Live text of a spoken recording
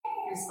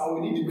Please, I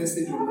will need the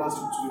message of the last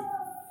week today.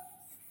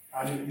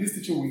 And this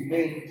teaching will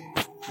end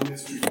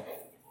next week.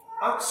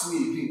 Ask me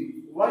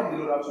again, why did the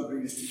Lord have to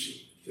bring this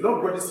teaching? The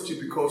Lord brought this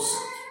teaching because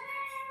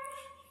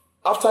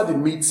after the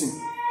meeting,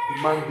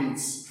 the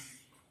mandates,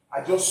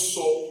 I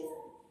saw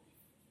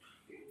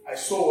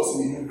us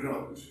in a new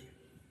ground.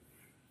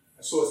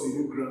 I saw us in a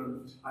new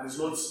ground, and it's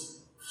not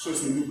so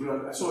it's a new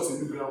ground. I saw us in a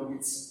new ground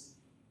with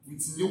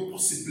new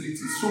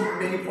possibilities, so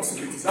many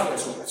possibilities.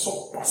 That's what I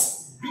saw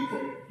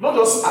people, not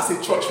just as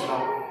a church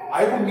now.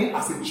 I even mean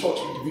as a church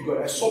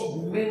individual. I saw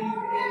many.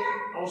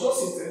 I was just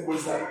saying to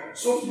everybody that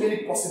so many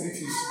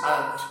possibilities,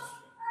 and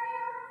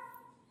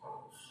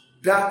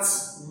that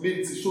made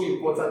it so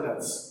important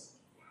that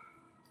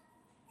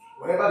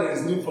whenever there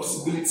is new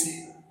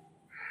possibility,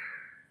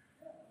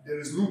 there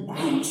is new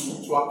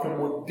growth to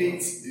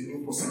accommodate the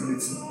new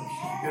possibility.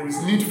 There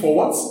is need for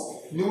what?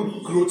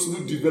 New growth,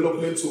 new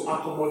development to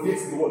accommodate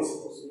the what?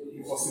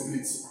 The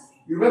possibility.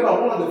 You remember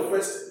one of the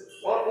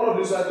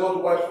reasons I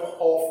God wiped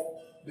off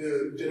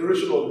the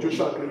generation of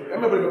Joshua and Caleb. I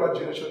remember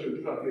generation of Joshua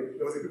and Caleb.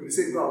 There was a people, they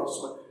say go out to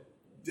spy.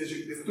 They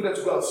told them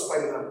to go and spy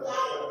the land.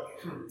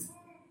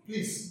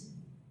 Please,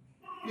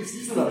 listen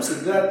to what I'm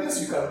saying. There are things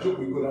you can joke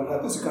with God, and there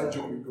are things you can't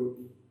joke with God.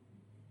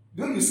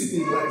 The way you see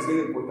things like is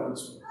very important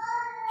too.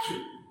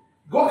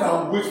 God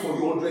can wait for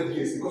you 100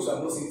 years because you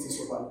have not seen things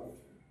properly.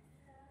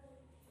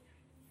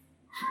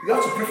 You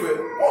have to pray for it.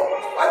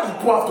 Why do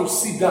you have to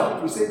sit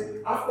down? You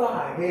say, after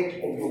I heard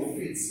of your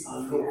faith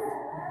and love,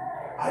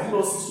 I did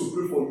not cease to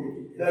pray for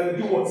you. That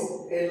you do what?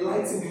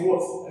 Enlighten the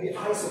what? The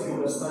eyes of your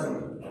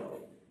understanding.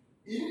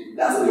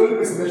 That's not the only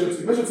place he mentioned it.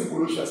 He mentioned it in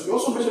Colossians. He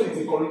also mentioned it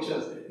in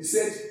Corinthians. He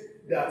said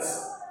that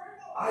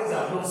eyes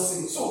have not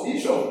seen. So the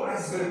issue of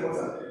eyes is very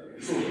important.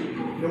 So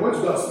they went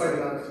to go and spy the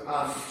land,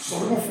 and some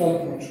people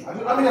formed good.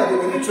 How many are they?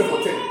 Were they 12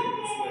 or 10?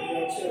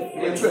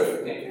 They were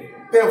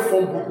 12. 10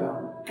 formed good now.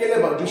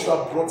 Caleb and Joshua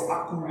brought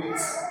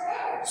accurate,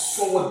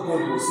 saw what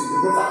God was saying. They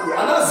brought accurate.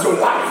 And that's your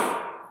life.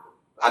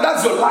 And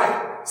that's your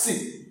life. See,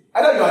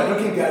 either you are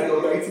drinking garri or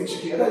you are eating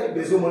chicken, either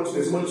there's no money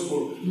to tomorrow.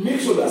 Make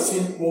sure you are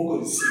seeing what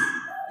God is saying.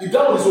 If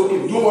that one is okay,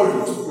 don't worry.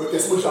 Your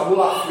testimony shall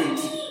not afraid.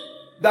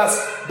 That's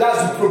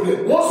the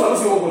problem. Once you are not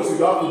seeing what God is saying,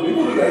 you have to do.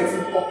 Even though you are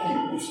eating turkey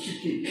with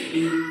chicken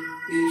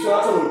in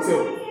Sheraton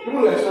Hotel, even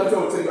though you are in Sheraton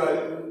Hotel, you are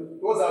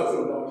what's that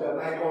hotel now?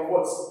 Nikon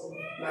what?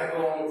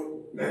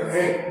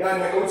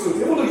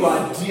 Even though you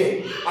are there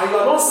and you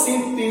are not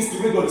seeing things the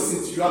way God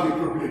sees, you have a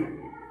problem.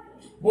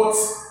 But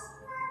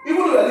even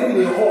though you are living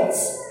in a hut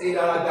in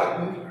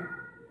Aradagu,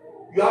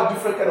 you have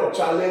different kind of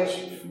challenge,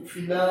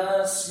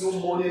 finance, no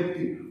money,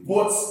 everything.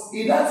 But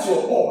in that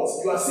your hut,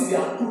 you are seeing the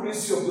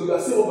accuracy of God, you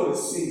are seeing what God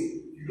is saying.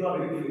 You don't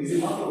have any problem. It's a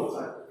matter of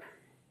time.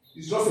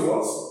 It's just a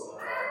what?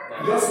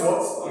 Just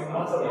what? A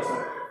matter of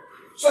time.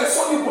 So I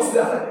saw new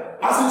possibilities.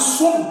 As in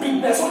so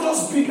big, there's not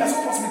just big, there's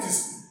no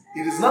possibilities.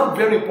 It is now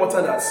very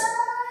important that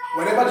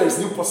whenever there is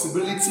new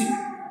possibility,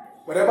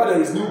 whenever there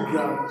is new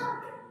ground,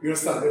 you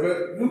understand, there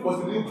are new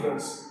possibility, new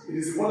grounds. It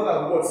is important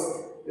that what?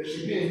 There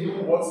should be a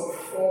new what?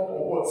 Form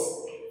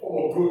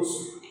of growth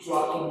to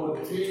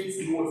accommodate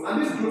the what?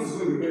 And this growth is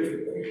going to be very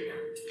quick.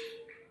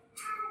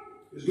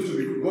 It's going to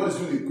be quick. God is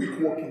doing a quick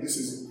work in this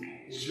season.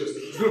 It's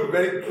going to be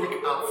very quick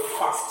and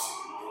fast.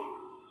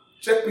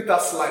 Check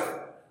Peter's life.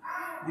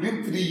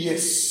 Within 3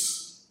 years.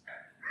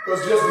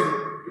 Because just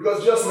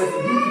within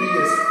 3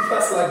 years,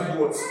 Peter's life did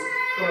what?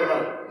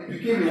 It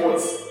became a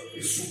what?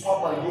 A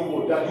Superman,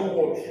 that you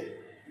want.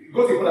 Go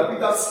to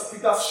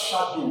Peter's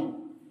shadow.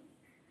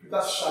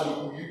 Peter's shadow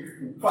will heal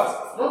people. In fact,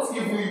 not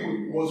even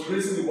he was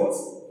raising the what?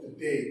 The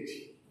dead.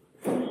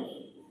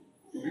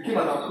 He became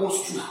an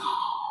apostle.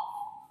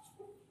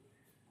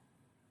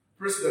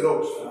 Praise the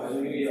Lord.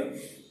 Hallelujah.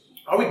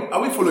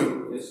 Are we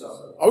following? Yes, sir.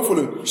 Are we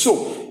following? So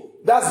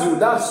that was the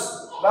thought.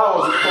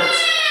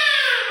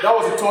 That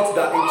was the thought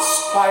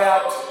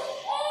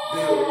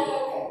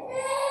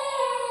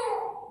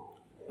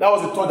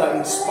that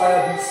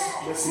inspired this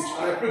message.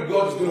 And I pray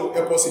God is going to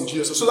help us in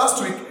Jesus. So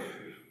last week,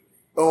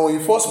 in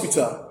 1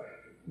 Peter,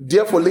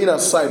 therefore laying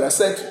aside, I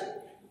said,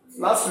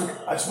 last week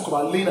I spoke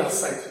about laying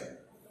aside.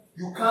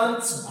 You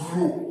can't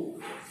grow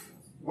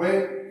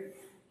when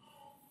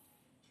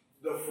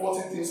the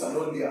 40 things are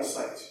not laid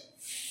aside.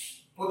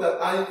 But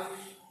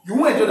you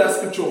won't enjoy that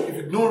scripture if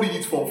you don't read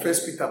it from 1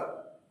 Peter.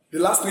 The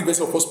last 3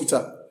 verses of 1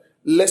 Peter.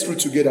 Let's read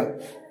together.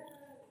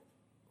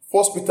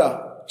 1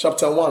 Peter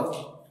chapter 1,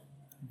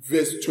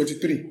 verse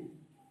 23.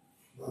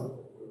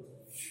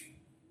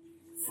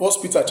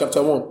 1 Peter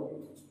chapter 1,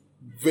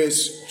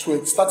 verse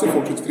 20, starting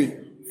from 23.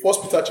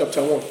 1 Peter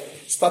chapter 1,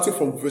 starting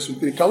from verse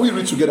 23. Can we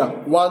read together?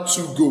 1,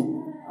 2,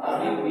 go.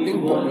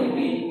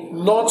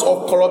 Not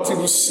of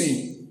corruptible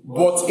seed,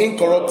 but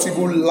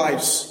incorruptible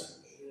lives.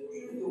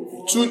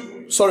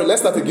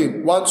 Let's start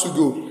again. 1, 2,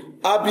 go.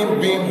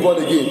 Having been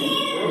born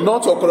again,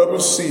 not of corruptible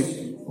seed,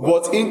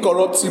 but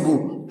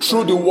incorruptible,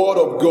 through the word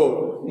of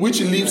God,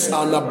 which lives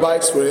and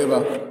abides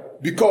forever.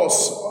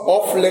 Because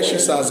all flesh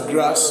is as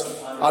grass,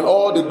 and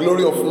all the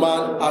glory of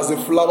man as the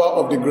flower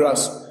of the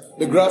grass.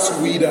 The grass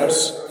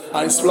withers,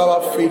 and its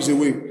flower fades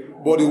away.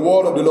 but the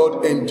word of the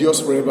Lord endures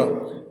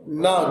forever.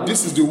 Now,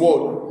 this is the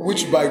word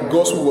which by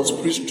gospel was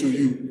preached to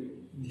you.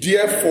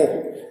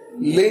 Therefore,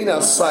 laying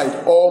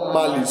aside all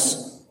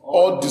malice,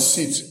 all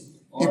deceit,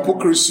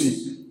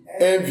 hypocrisy,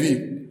 envy,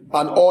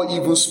 and all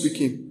evil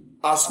speaking,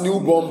 as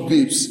newborn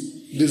babes,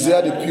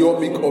 desire the pure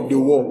milk of the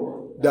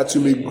word, that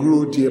you may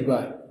grow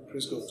thereby.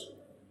 Praise God.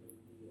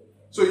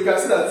 So you can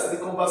see that the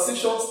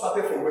conversation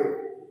started from where?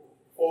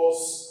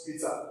 First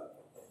Peter.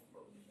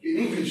 In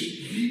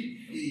English,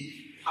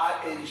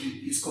 B-E-I-N-G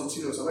is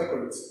continuous. Am I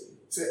correct?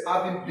 Say,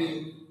 having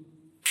been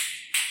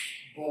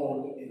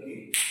born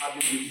again.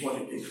 Having been born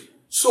again.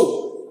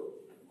 So,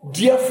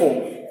 therefore,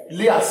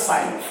 lay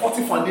aside.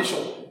 40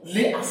 foundation.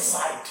 Lay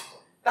aside.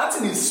 That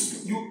thing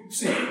is, you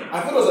see,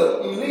 I thought it was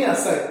that in laying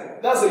aside,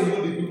 that's how you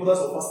know the importance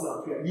of fasting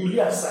and prayer. You lay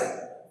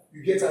aside.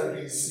 You get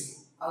angry easily.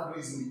 Angry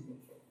easily.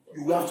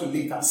 You will have to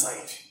lay it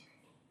aside.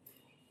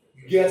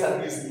 You get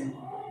angry easily.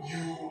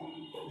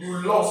 You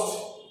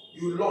lost.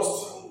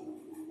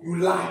 You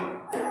lie.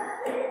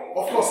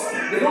 Of course,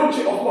 they don't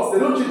change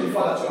the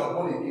fact that you are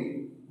born again.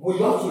 But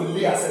you have to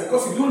lay aside.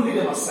 Because if you don't lay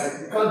them aside,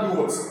 you can't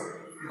do what?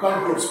 You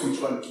can't grow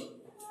spiritually.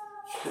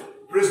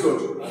 Praise God.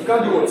 You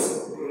can't do what?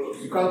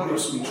 You can't grow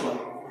spiritually.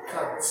 You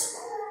can't.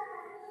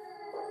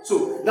 So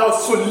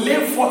lay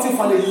 40 and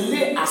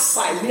lay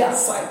aside.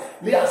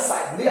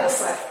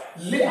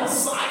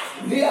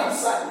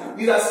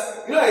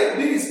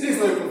 This is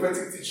not a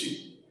prophetic teaching.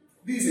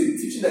 This is a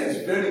teaching that is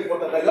very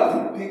important. That you have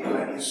to think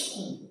like a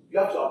school. You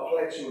have to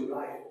apply it to your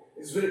life.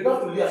 It's very, you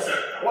have to lay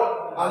aside.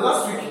 And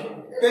last week,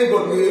 thank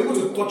God, we were able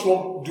to touch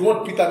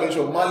one Peter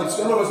mentioned, malice.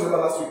 Some of us remember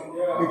last week.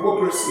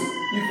 Hypocrisy,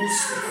 evil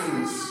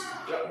speakings.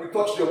 We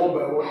touched them one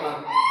by one,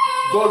 and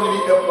God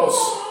really helped us.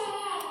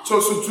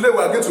 So today we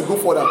are going to go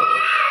further.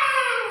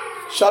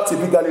 Shout a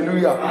big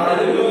hallelujah.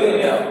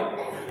 Hallelujah.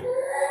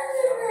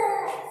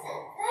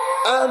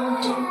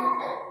 And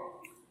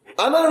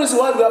another reason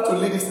why we have to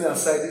lay this thing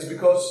aside is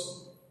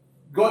because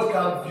God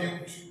can't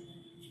build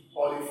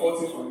on a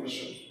faulty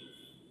foundation.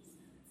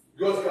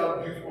 God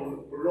can't build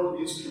on wrong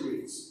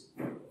instruments.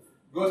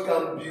 God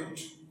can't build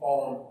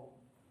on,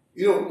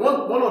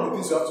 one of the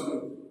things you have to do.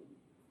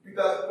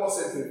 Paul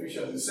said in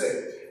Ephesians, he said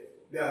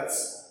that,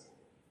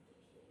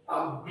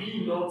 and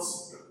be not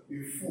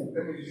a fool.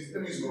 Let me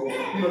use my word.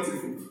 Be not a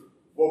fool.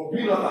 But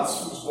be not as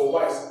fools, but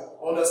wise.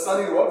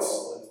 Understanding what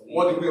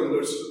the way of the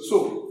Lord is. So,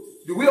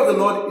 the way of the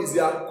Lord is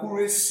the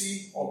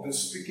accuracy of the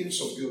speakings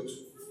of God.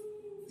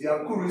 The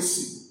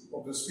accuracy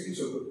of the speakings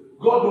of God.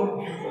 God don't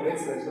build on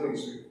anything that is not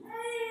His will.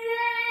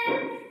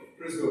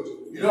 Praise God.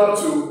 You don't have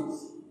to,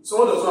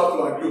 someone does not have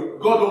to agree.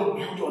 God don't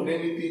build on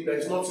anything that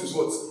is not His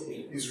what?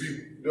 His will.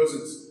 He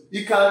doesn't.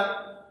 He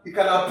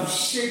can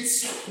appreciate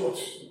what?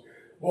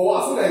 But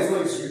one thing that is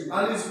not His will.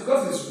 And it's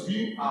because His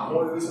will are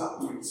always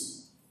accurate.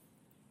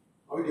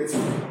 Are we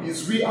getting?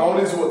 His will are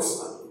always what?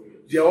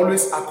 They are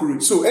always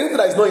accurate. So anything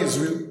that is not His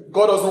will,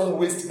 God doesn't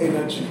waste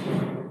energy.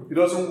 He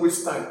doesn't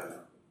waste time.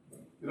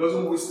 He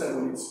doesn't waste time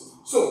on it.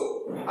 So,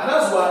 and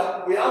that's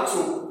why we have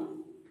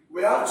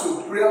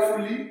to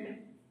prayerfully,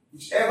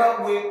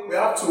 whichever way,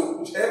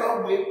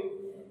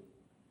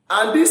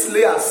 and this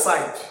lay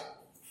aside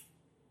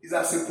is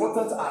as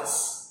important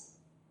as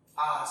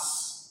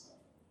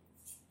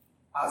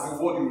the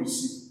word you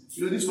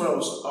receive. This one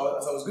as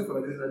I was going for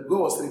my day, God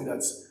was saying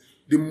that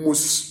the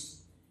most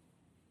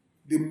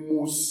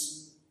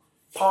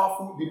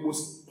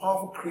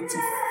powerful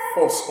creative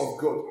force of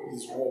God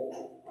is word.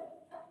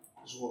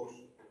 His word.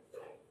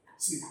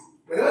 See,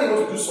 whenever you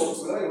want to do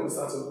something, whenever you want to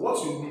start something,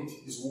 what you need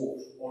is word.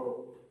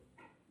 Or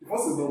the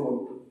first is not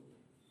money.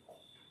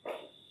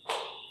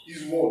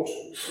 His word.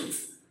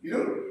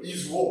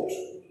 His word.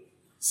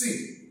 See,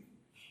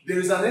 there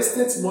is an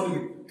extent money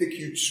will take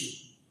you to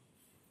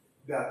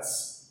that.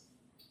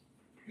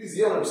 Please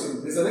hear what I'm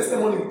saying. There's an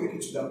extent money will take you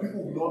to that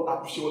people will not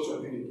appreciate what you are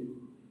doing again.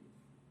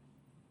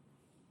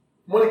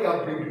 Money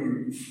can't bring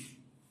glory.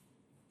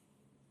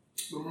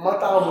 No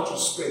matter how much you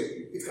spend,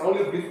 it can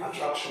only bring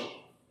attraction.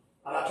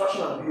 And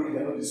attraction and glory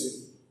are not the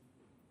same.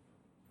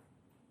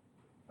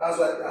 That's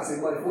why, as a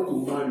man, if you want to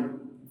marry,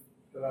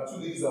 there are two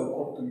ladies that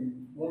will come to you.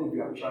 One will be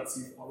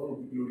attractive and one will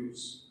be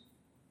glorious.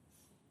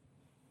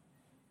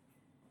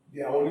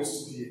 They are always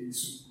there.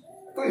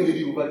 I told a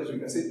lady over this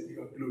week, I said,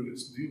 you are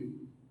glorious. Do you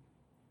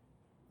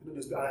know?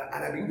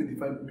 And I begin to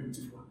define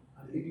beautiful.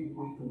 And the lady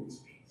went on with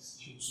peace.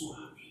 She was so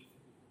happy.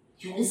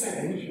 She was inside,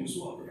 I knew she was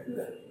so happy. I knew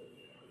that.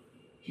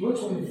 She went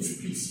home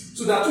with peace.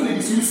 So there are two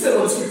ladies. You will see on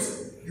the street.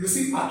 You will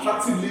see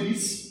attractive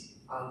ladies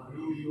and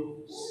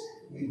glorious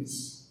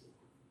ladies.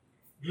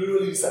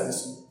 Glorious ladies are the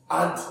same.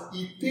 And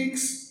it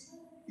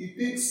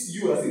takes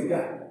you as a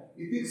guy.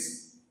 It takes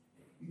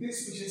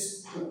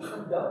patience to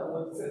calm down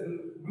when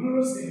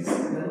glorious ladies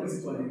are not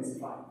easy to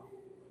identify.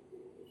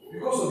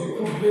 Because of the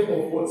problem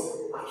of what?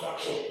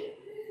 Attraction.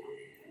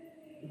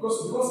 Because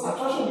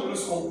attraction will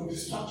always come to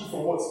distract you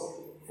from what?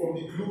 From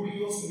the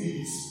glorious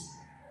ladies.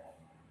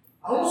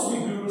 I want to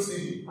be glorious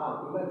lady. Your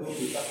life don't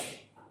better.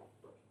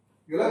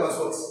 Your life has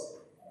what?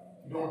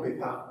 Don't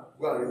better.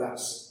 Go and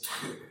relax.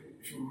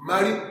 If you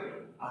marry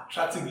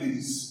attractive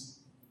ladies,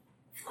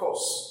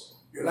 course,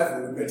 your life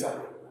will be better,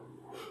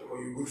 but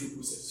you go through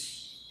process.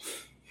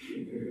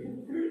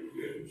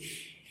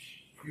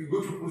 You go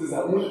through process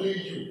that only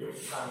you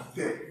can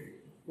tell,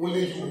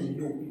 only you will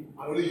know,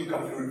 and only you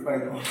can glorify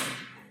God.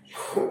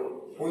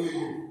 Only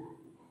you.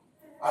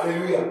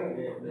 Hallelujah.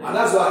 Yeah. And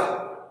that's why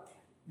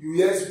you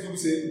hear people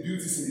say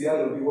beauty is in the eye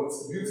of the what?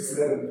 Beauty is in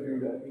the eye of the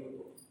beholder.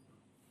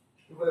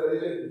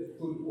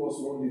 People told us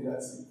one day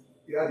that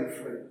he had a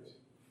friend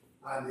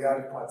and they had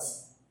a party.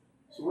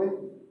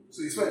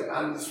 So his friend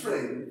and his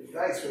friend,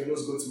 that his friend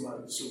just got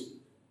married. So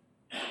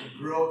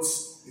he brought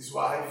his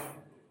wife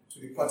to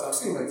the party. I'm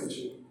still in my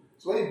teaching.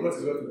 So when he brought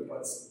his wife to the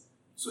party,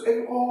 so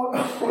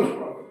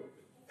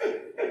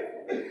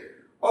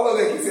all of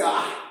them can say,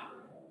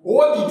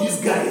 what did these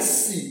guys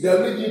see? They're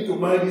making him to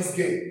marry this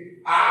girl.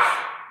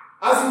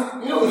 As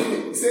in,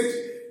 he said,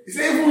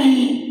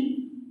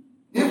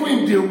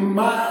 even the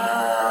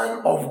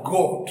man of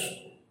God,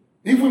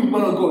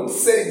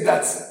 said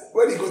that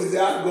when he goes, he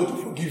said, ask God to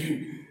forgive him.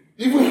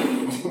 Even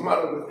the man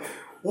of God,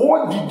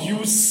 what did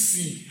you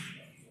see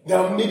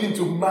that made him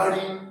to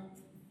marry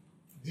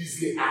this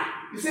girl?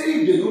 He said,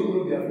 if they don't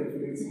know their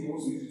friend, they think he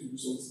wants to use it to do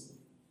something.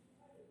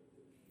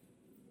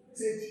 He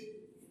said,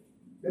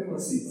 let me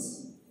say it.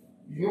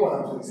 You know what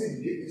I'm saying?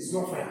 He said, it's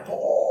not fine at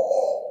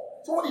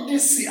all. So what did they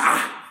see? He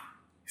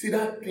said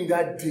that thing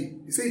that day.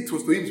 He said it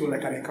was to him, it was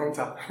like an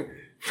encounter.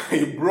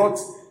 He brought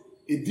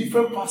a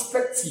different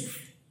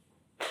perspective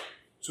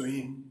to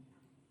him.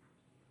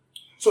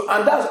 So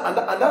that's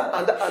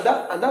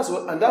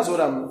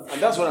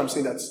what I'm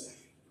saying, that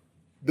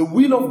the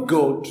will of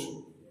God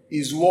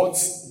is what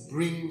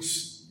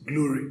brings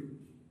glory.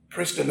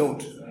 Praise the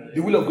Lord.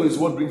 The will of God is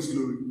what brings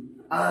glory.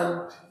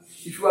 And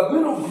if you are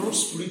going to grow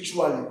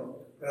spiritually,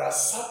 there are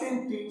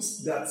certain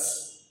things that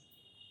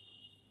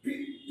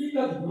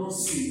Peter did not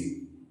say.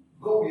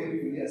 God will help you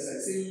on the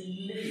side.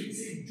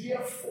 Say,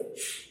 therefore.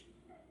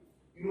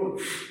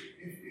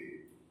 If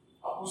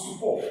Apostle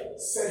Paul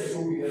said so,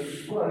 go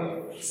and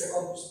read 2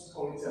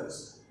 Corinthians,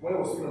 when he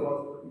was talking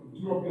about do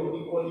not be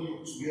unequally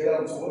yoked together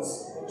with what?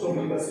 Some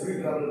believers,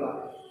 blah, blah, blah.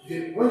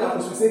 Then when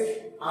Apostle said,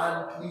 and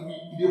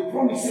they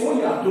promise, when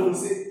you are done,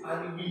 say,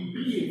 and he will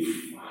be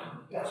a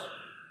father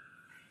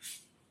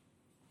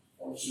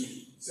unto you.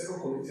 2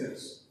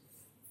 Corinthians,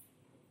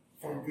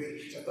 from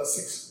chapter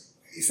 6.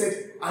 He said,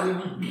 and he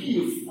will be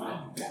a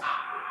father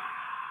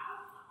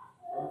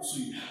unto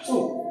you. So,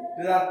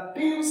 there are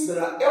things,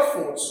 there are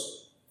efforts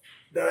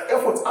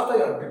after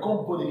you have become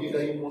born again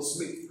that you must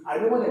make. I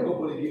know when I got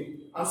born again,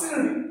 I'm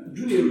saying,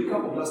 doing a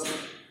recap of last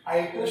week, I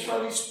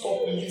intentionally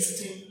stopped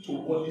listening to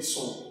worldly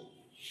song.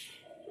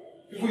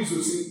 People used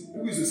to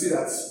say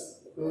that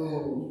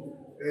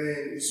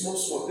it's not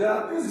small. There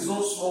are things it's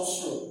not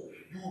small.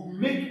 You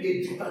make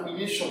a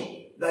determination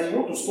that you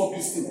want to stop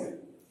listening.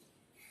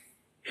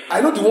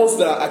 I know the ones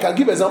that I can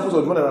give examples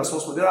of the ones that are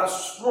small. There are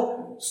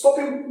small.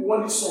 Stopping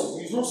worldly song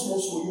is not small.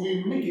 You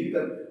will make a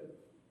determination.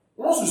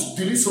 Once you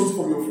delete something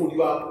from your phone,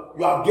 you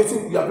are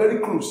very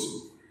close.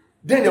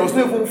 Then there was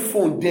no even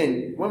phone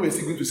then. When we were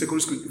still going to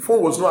secondary school, the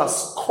phone was not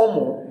as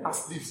common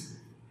as this.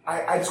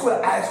 I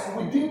discovered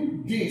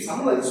within days, I'm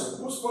not like this,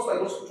 it was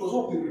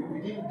not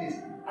within days,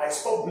 I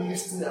stopped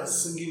listening and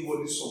singing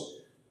worldly song.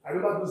 I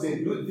remember those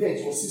days,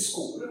 it was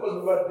Cisco.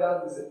 Remember that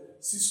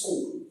Cisco,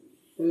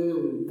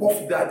 Puff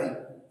Daddy.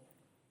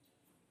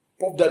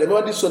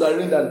 Remember this song I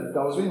read that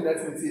was really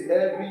 1980,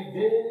 every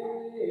day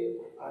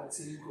I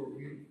think of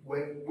you.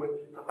 When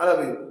I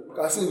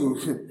can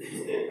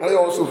sing. I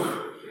also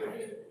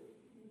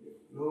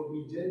love me,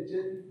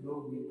 Jen,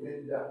 love me,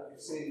 tender.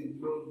 Say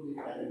love me,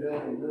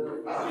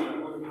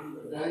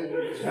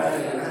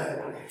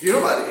 you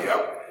know what?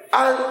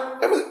 And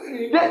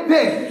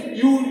then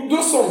you do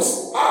songs.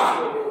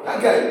 That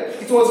guy,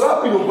 it was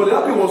rapping, but the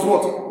rapping was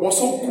what? Was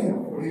so cool.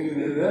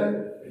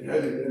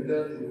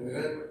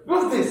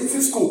 Those days,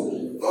 Cisco.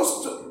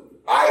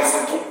 I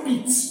stop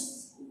it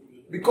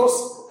because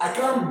I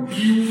can't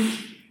build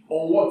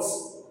on what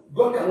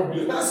God cannot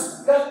build.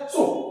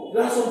 So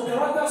there are some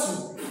characters you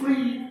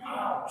pray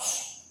out.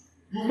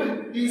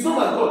 It's not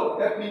that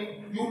God help me.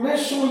 You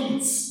mention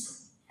it.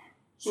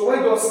 So when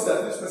God sees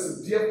that this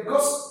person, dear,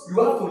 because you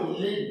have to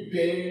lay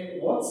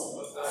them what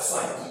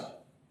aside.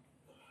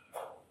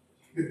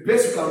 The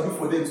best you can do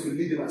for them is to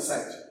lay them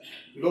aside.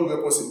 The Lord will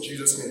help us in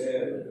Jesus' name.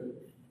 Yeah.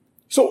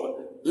 So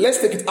let's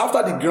take it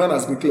after the ground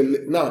has been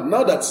cleared.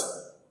 Now that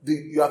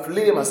you have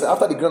laid them aside,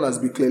 after the ground has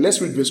been cleared, let's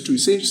read verse 2. It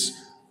says,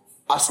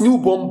 as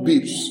newborn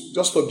babes,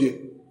 just stop there.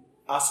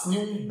 As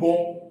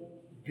newborn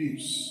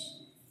babes.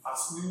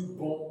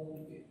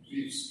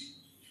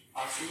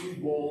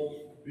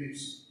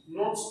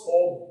 Not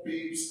all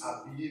babes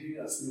are behaving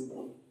as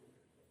newborn.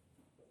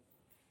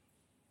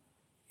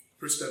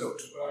 Praise the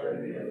Lord.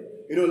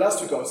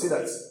 Last week I was saying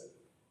that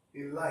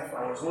in life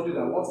I was wondering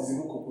that what is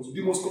even compulsory.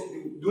 The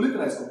only thing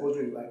that is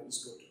compulsory in life is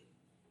God.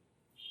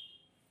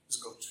 It's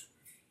God.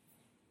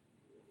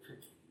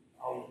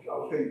 I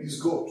will tell you, it's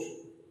God.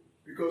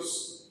 Because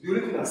the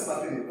only thing that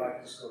started in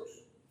life is God.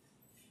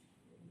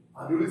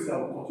 And the only thing that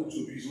will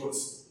continue to be is what?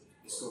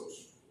 Is God.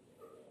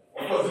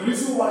 Because the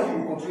reason why you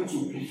will continue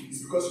to be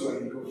is because you are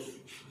in God.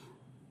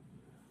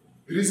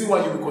 The reason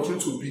why you will continue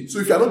to be. So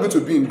if you are not going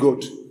to be in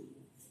God,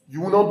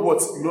 you will not be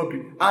what? You will not be.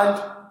 And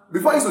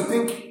before you used to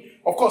think,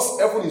 of course,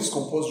 heaven is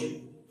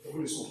compulsory.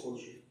 Heaven is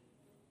compulsory.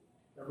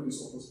 Heaven is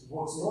compulsory.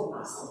 But it's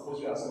not as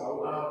compulsory as I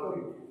will. And I'll tell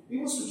you,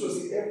 even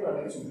scriptures say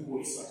everyone needs to do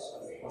what is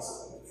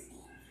possible.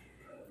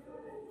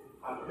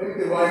 And let me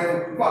tell you why.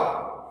 In fact,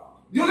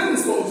 the only thing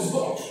is God is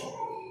God.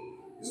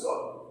 It's God.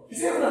 He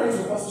said everyone needs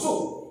to pass.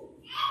 So,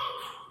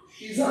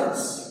 his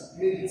hands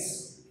made it.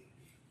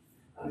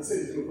 And he said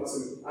it's no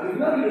possible. And if you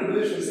now read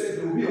Revelation, he said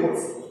there will be a what?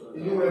 A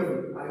new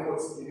heaven and a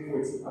what? A new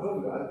earth. I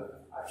don't know that.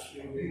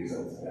 There will be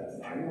results of that.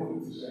 I know what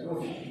it is. I know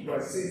what it is. But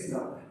I say it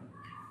now.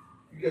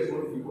 You guys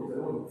want to be because I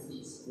don't want to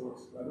teach it.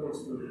 I don't want to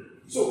do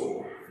it. So,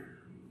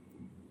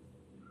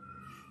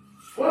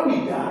 when we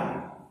die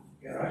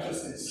in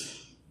righteousness,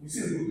 we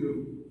see the good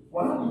heaven.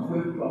 We're not people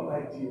where people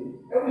abide here.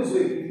 Heaven is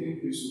where you living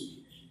place.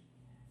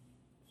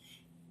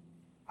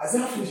 As I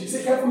finished, he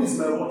said, heaven is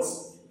my what?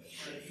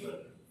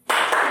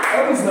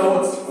 Heaven is my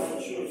what?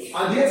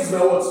 And the earth is my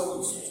what?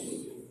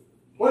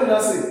 What did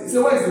I say? He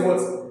said, where is the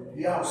what?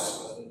 The house.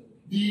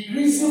 The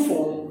reason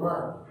for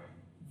man,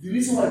 the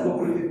reason why God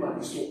created man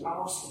is to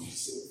house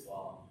himself.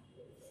 Wow.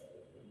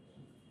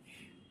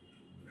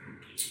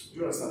 Do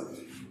you understand?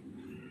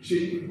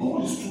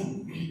 God is too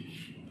big.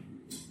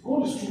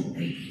 God is too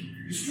big.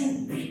 It's too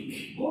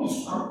big. God is,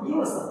 you don't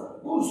understand?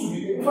 God is too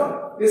big. In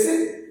fact, they say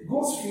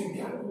God's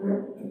finger,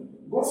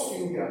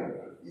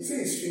 he said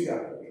his finger,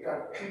 it can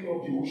clean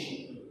up the ocean.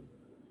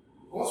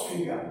 God's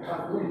finger can,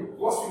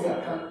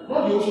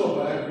 not the ocean of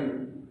the library,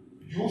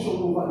 the ocean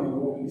over the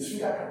world, his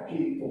finger can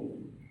clean it up.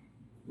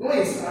 Not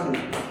his hand,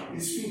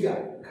 his finger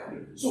can.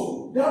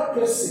 So that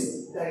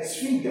person that his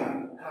finger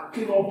can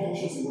clean up the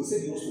oceans, he will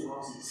say he wants to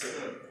house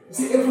himself. He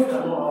said, everyone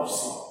cannot house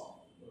him.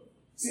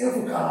 He said,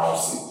 everyone can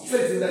house him. He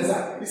said,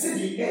 he said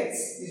the earth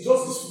is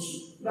just his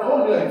footstool. Now,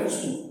 what do you like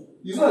footstool?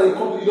 It's not a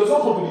company, it does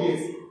not come to the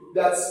earth.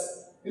 That's,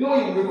 you know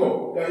when you wake up,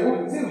 that he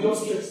will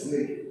just stretch his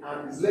leg,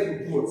 and his leg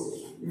will do what?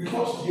 He will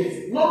touch the earth.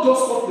 Not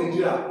just touch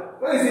Nigeria.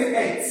 When they say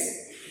earth,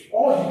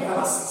 all the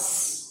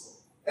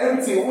galaxies,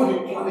 everything, all the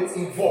planets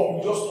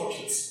involved, you just touch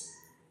it.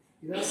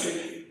 He now said,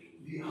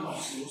 the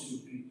house he wants to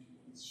build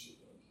is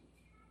children.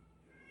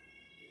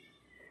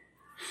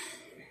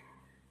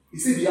 He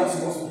said the house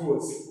he wants to do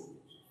what?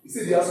 He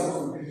said the house he wants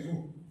to build is who?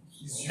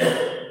 Is you.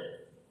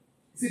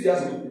 He said the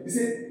house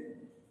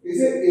he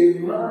said a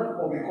man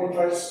of a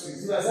contrary spirit.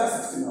 It's in Isaiah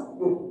 60 now.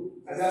 No,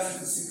 Isaiah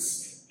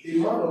 66. A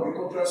man of a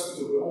contrary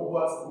spirit of the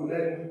onward will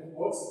let him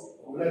what?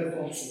 Will let him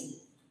come to.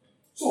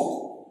 So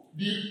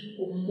the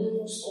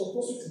most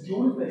composite, the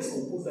only thing that is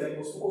composed that he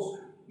must focus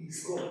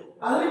is God.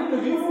 And even the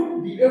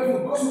heaven,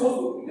 because he wants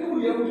to, even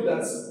the heaven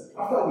that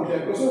after we die,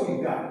 because when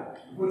we die,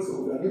 we are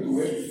going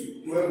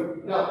to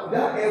heaven. Now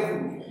that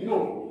heaven, you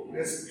know,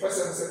 there's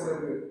first and second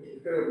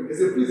heaven,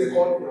 there's a place they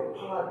call the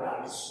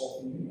paradise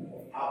of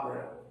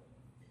Abraham.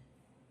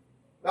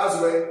 That's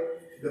where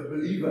the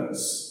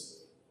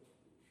believers,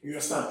 you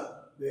understand?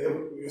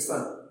 You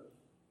understand?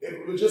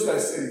 Just like I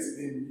said it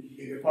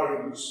in the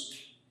parables,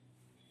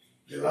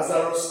 the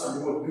Lazarus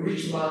and the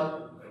rich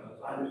man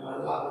and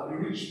the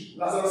rich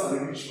Lazarus and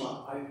the rich man,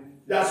 and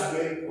that's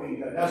where when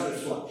you die, that's where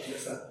it's one. You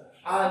understand?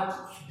 And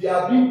they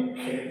are being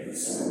kept.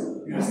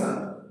 You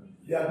understand?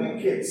 They are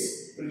being kept.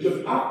 But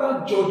just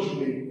after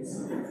judgment,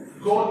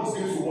 God is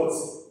going to what?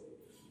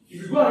 If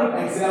you go and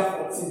read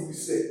Isaiah 14, you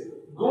say,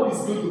 God is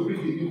going to bring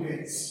a new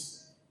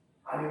heavens.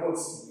 And what?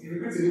 He will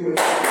create a new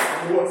heavens.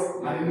 And what?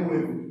 And a new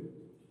heaven.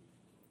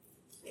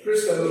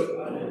 Praise the Lord.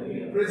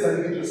 Amen. Praise the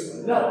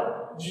Lord. Now,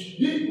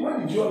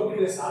 when the Jewish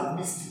players are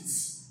missed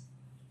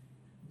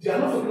it, they are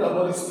not talking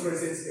about this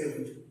present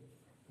heaven.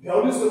 They are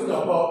always talking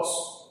about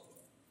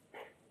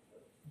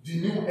the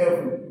new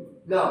heaven.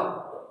 Now,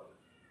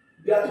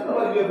 they are talking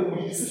about the heaven with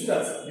the decision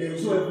that there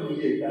is no heaven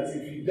here, that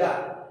if you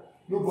die,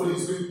 nobody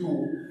is going to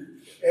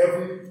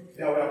heaven,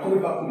 that we are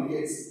coming back to the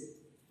earth.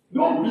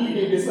 Don't believe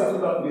in this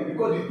coming back to the earth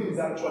because the thing is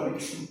actually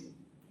true.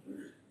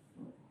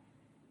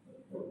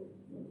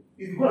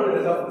 If you go and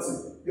read that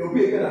person, there will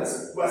be a tenant.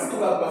 We are still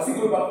going back to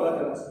that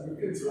tenant. You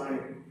can't lie.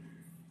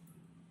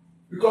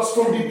 Because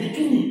from the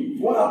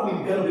beginning, what happened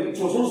in the Garden of Eden, it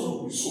was not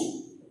to be so.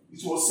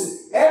 It was said.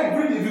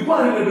 Everything, if you go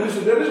and read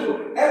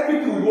Revelation,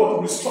 everything will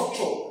what?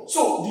 Restructure.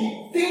 So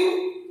the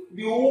thing,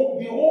 the whole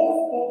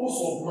purpose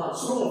of man,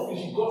 so much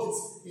he got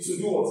it, is to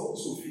do what?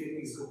 Is to fear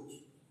his God.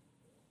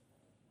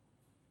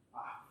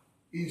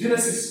 In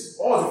Genesis,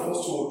 what was the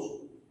first word?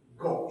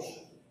 God.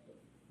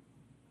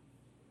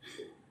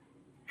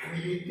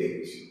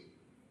 Created.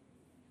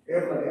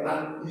 Everybody.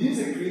 And he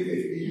didn't say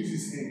created, he used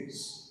his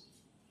hands.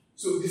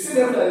 So the same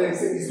heaven that he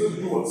said is going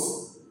to do what?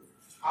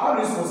 Our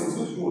reason was he's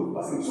going to do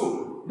what?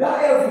 So that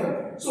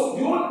heaven, so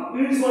the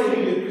only reason why you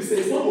need a Christian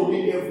is not to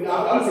make heaven.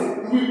 I would say,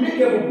 we make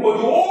heaven, but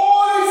the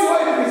only reason why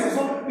you make it is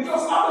not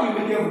because after you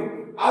make heaven,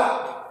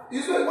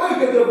 it's like when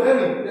you get to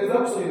heaven, there's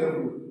Bible study in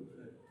heaven.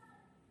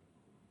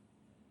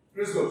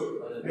 Praise God.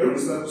 There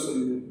is Bible study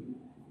in heaven.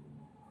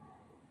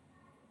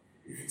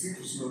 If you think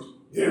it's not,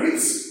 there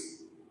is.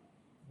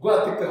 Go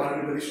and take them and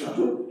revelation.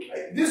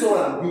 This is what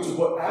I'm going to,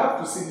 but I have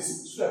to say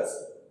this straight.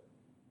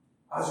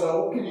 As you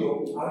are walking here,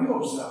 have you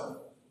observed?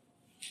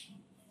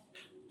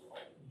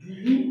 Do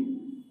you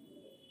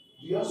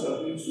as you are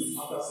going to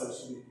after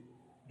service today,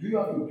 do you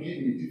have to behave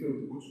in a different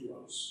way to go to your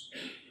house?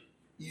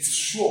 It's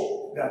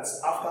sure that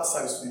after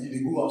service today,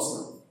 they go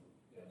outside.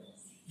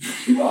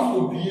 You have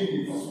to behave in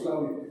a particular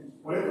way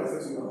when you are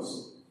to your house.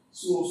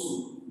 So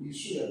it's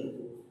sure that you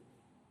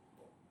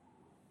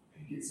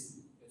get it.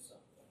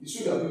 It's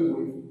sure that you do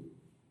it.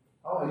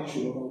 How are you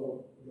sure about what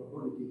you are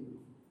born again?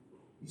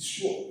 It's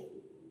sure.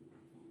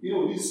 You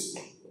know this,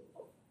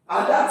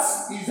 and that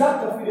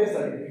confidence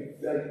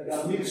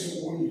that makes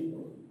you holy.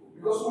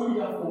 Because holy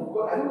have from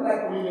God. I don't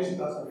like holiness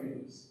without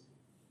confidence.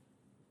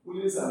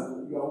 Holiness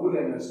and you are holy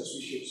and you are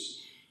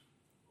suspicious.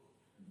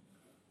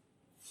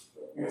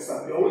 You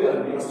understand? You are holy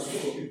and you are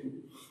suspicious of people.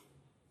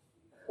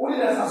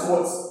 Holiness has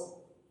what?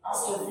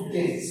 Has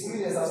confidence.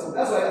 Holiness has confidence.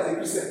 That's why as a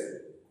Christian,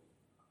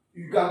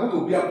 you can go to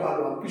a beer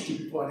parlor and preach to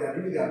people and they are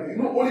doing their best.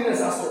 You know, holiness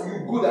has to,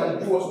 you go there and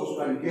do what's supposed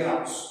to and you get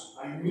out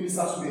and you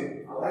minister to them.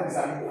 And like this,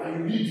 and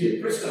you lead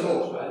there. Praise the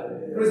Lord.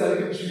 Praise the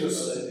living Jesus.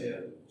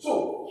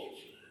 So,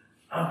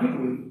 I'm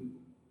people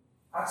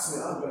ask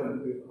me, how do I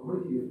do it? I'm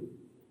already here.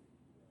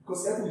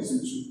 Because heaven is in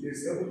truth.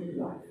 There's heavenly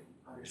life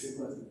and there's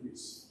heavenly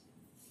place.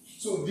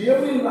 So, the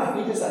heavenly life,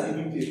 angels are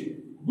living there.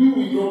 We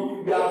will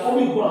know, we are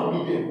coming go and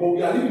meet them, but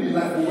we are living the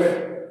life from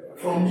where?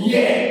 From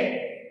here.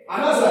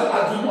 And that's why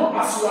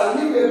as you are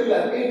living every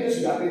life, angels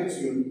will attend to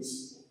your needs.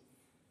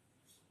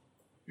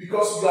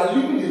 Because you are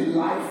living the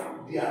life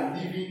they are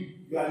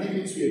living, you are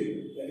living to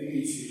it. They are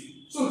living it here.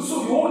 So the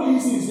whole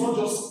reason is not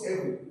just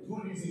heaven. The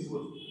whole reason is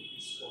what?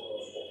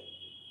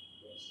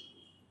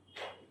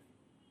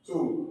 So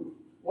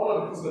one of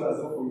the things God has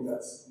done for you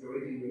that you're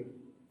already here.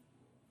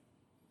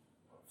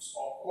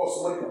 Of course,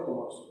 somebody can come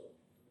out.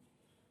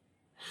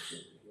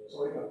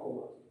 Somebody can come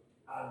out.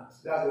 And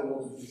that's what I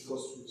want to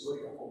discuss with you.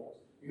 Somebody can come out.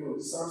 You know,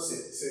 the Psalm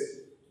said,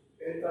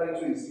 enter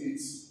into his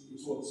gates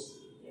with what?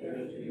 And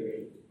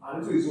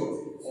into his what?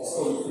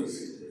 His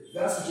face.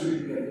 That's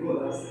usually like God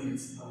has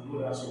gates and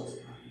God has what?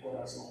 And God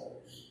has no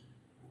homes.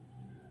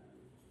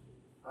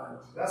 And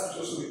that's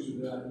just what to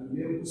that. You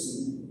never to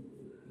see me.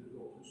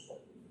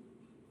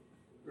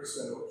 Praise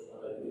the Lord.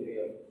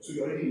 So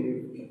you're already in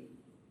heaven.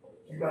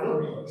 You cannot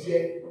be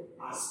there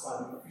as per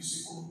the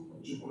physical,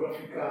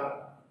 geographical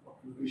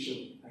location.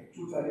 I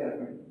totally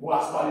agree. But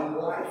as per the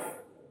life,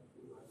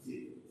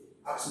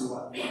 ask me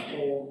what you are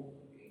born.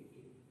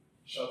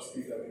 Shout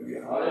to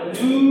hallelujah.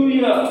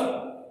 Hallelujah.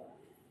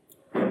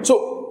 So,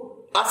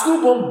 as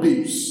newborn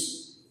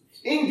babes,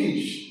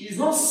 English is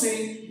not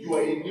saying you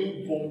are a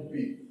newborn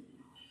babe.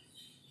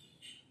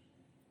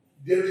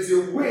 There is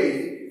a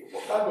way,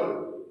 thank God,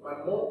 my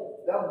mom,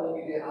 that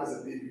mommy there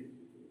has a baby.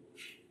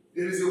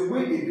 There is a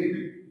way a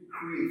baby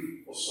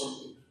craves for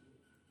something.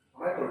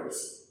 Am I correct?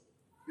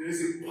 There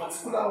is a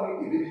particular way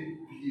a baby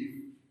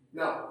behaves.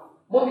 Now,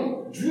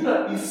 mommy, do you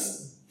know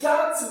it's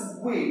that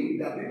way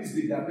that babies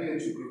they are made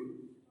to grow?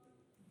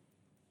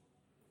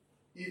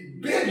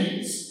 If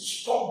babies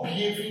stop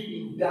behaving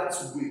in that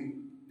way,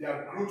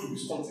 their growth will be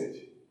stunted.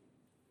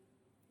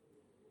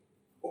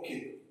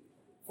 Okay,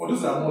 for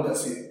those that are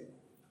mothers here,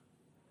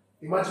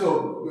 imagine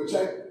your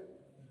child,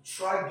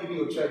 try giving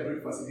your child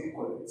breakfast, he didn't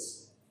collect.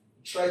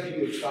 Try giving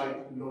your child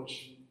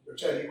lunch, your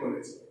child didn't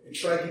collect. You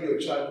try giving your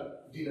child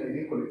dinner, he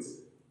didn't collect.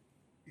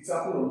 It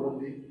happened on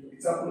Monday,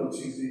 it happened on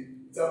Tuesday,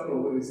 it happened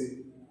on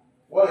Wednesday.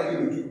 What are you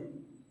going to do?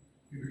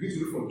 You begin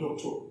to look for a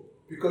doctor.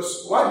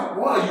 Because why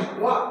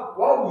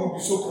will you be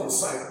so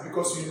concerned?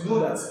 Because you know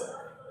that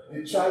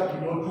the child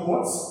will not do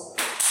what?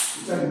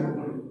 The child will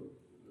not do.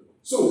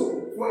 So,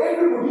 for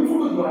everybody, even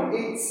though you are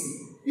 80,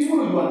 even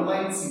though you are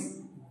 90,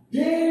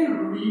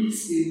 there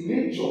is a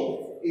nature,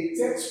 a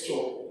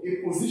texture,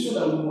 a position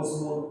that we must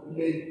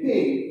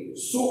maintain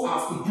so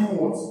as to do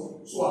what?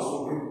 So as to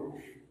grow.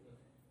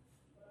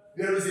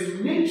 There is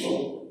a nature,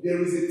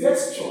 there is a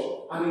texture,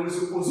 and there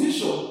is a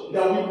position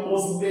that we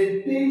must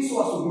maintain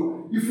so as to grow.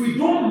 If we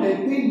don't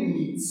maintain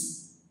it,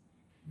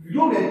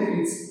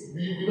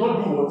 we will not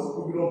do what?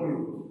 We will not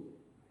grow.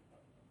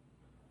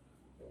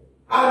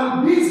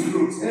 And this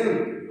growth,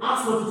 Henry,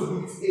 has nothing to do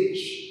with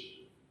age.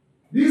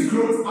 This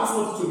growth has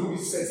nothing to do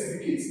with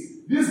certificates.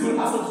 This growth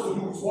has nothing to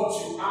do with what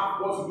you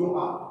have, what you don't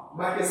have.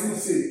 Michael Smith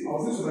said, I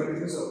was listening to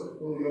Michael Smith,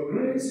 oh, your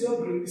grace.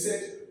 He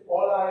said,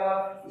 all I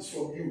have is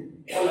from you.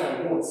 All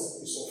I want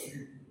is of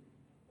you.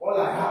 All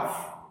I have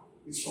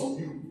is from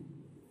you.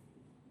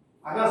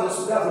 And that's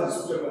what the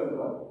scripture is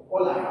about.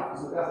 All I have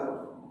is that's what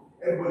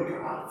everybody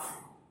can have.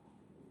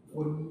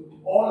 But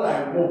all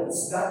I want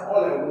is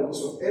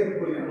so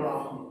everybody can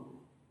have me.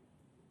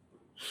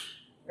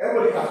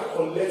 Everybody can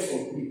collect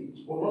from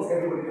me, but not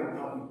everybody can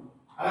have me.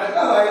 And that's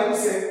why I even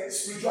say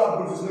spiritual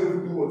growth is not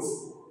even do what?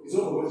 It's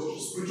not what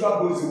spiritual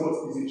growth is what?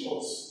 Is a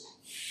choice.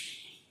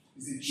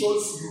 It's a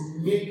choice you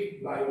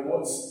make by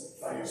what?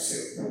 By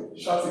yourself.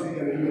 Shout it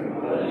again.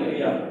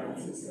 Hallelujah.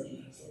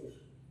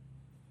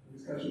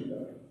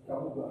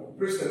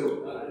 Praise the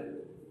Lord.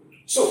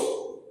 So,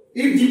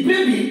 If the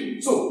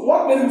baby, so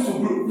what made him to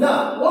grow?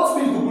 Now, what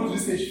made him to grow to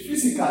this stage,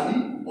 physically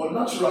or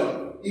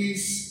naturally,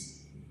 is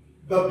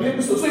the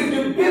baby. So if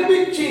the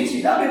baby changes,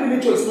 if that baby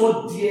nature is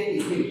not there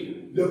again,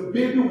 the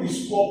baby will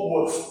stop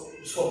what?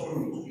 Stop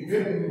growing. The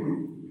baby will grow.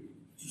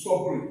 To stop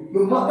growing.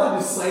 No matter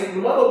the sign,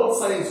 no matter what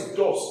science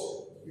does,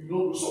 you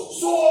know.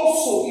 So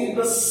also in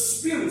the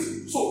spirit.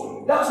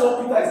 So that's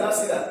what Peter is now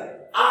saying,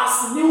 that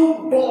as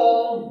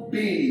newborn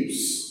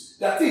babes,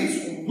 that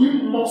is, we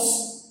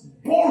must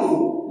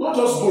borrow, not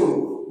just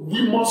borrow,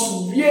 we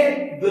must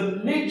wear the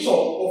nature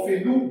of a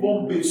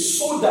newborn babe,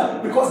 so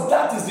that, because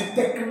that is the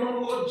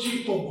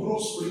technology to grow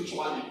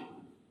spiritually.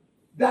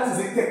 That is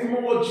the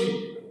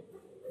technology.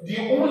 The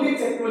only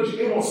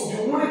technology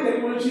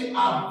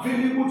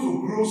available to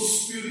grow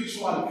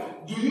spiritually.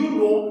 Do you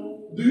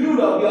know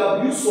that we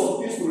have used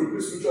some things to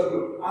replace spiritual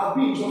growth? I've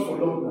been in church for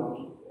long now.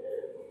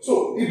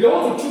 So if they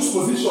want to choose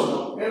position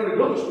now, Henry,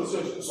 they want to choose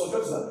position, some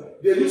churches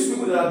they use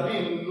people that have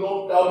been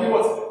long,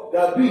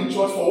 that have been in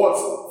church for what?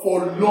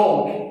 For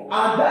long.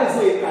 And that is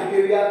not a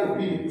criteria to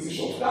be in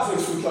position. That's not a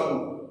spiritual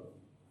growth.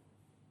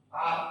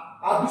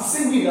 I've been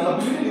singing and I've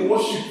been leading in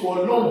worship for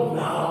long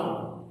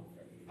now.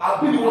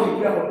 I've been the one in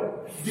prayer.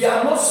 They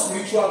are not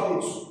spiritual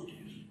growth.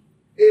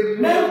 A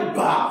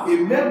member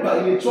in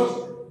a church,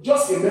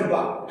 just a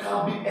member,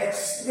 can be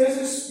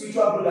expressing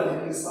spiritual growth than a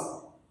minister.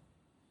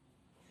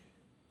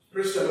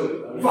 Praise the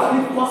Lord. But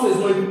if pastor is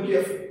not even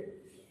careful,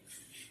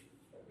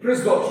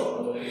 praise God.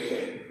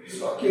 He's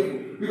not careful.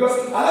 Because,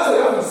 and that's what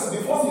you have to see.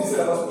 The first thing he said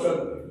about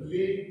spiritual growth,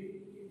 lay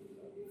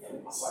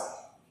aside.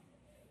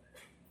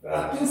 There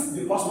are things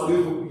the pastor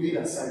will lay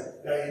aside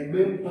that a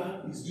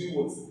member is doing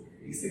what?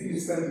 He's taking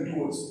his time to do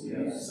what? Lay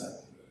aside.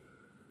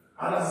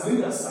 And as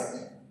laying aside,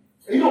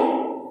 you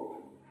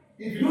know,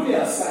 if you don't lay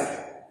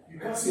aside, you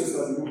can't see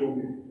yourself as a newborn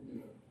baby.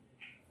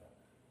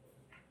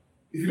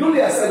 If you don't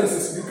lay aside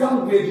this, you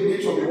can't wear the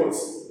nature of a what?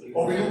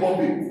 Of a newborn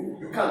baby.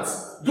 You can't.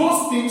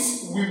 Those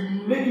things will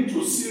make you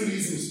to see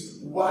reasons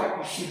why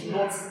you should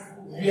not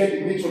wear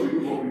the nature of a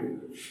newborn baby.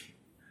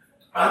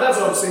 And that's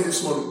what I'm saying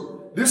this morning.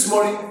 This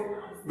morning,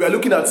 we are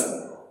looking at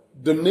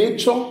the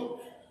nature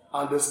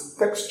and the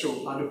texture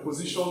and the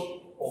position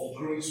of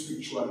growing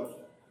spiritually.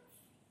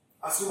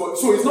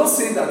 So it's not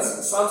saying that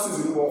Samson is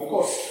a newborn, of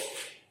course.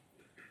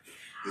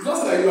 It's not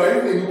saying that you are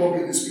even a newborn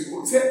baby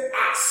spirit. It says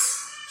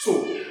ask. So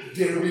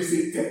there is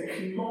a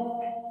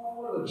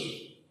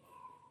technology.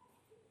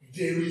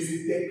 There is a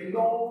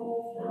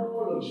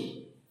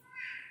technology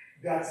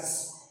that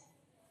is.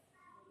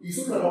 It's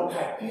talking about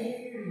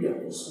criteria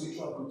for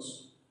spiritual growth.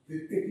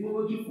 The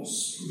technology for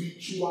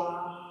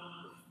spiritual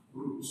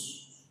growth.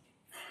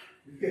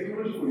 The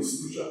technology for a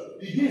spiritual.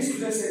 The day a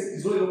student said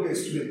he's no longer a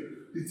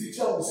student, the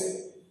teacher will say,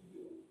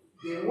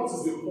 then what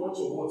is the point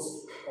of what?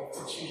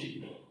 Of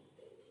teaching you?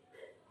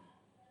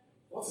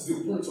 What is the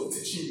point of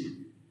teaching you?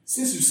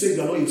 Since you say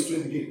you are not a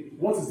student again,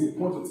 what is the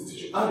point of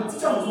teaching you? And the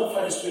teacher must not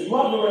find the student. You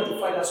have no right to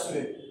find that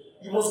student.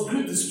 You must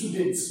greet the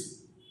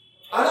students.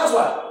 And that's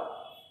why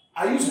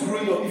I use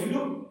growing up. If you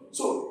don't,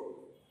 so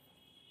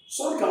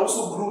someone can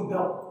also grow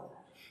down.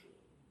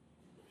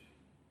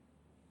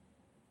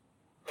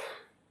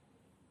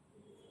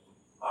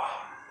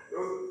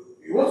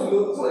 You want to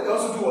know, someone can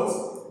also do what?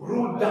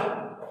 Grow down.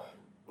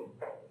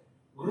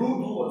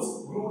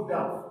 Grow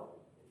down.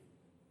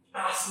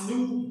 As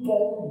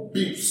newborn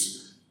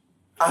babes.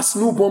 As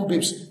newborn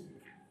babes.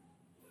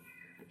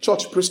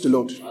 Church, praise the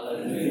Lord.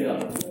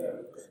 Hallelujah.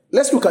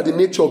 Let's look at the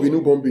nature of a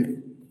newborn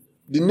babe.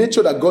 The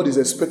nature that God is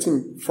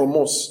expecting from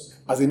us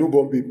as a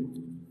newborn babe.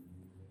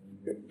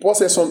 Paul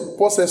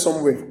says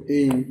somewhere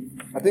in,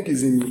 I think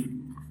it's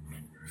in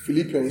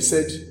Philippians, he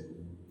said,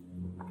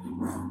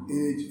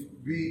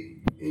 be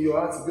in your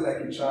heart, be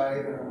like a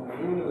child. I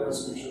don't know that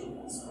scripture.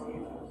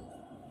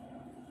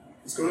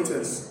 It's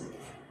Corinthians.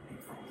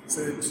 He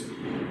said,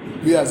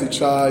 be as a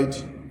child.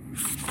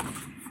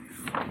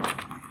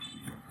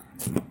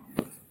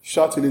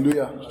 Shout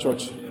hallelujah,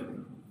 church.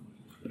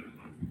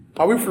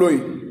 Are we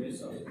flowing?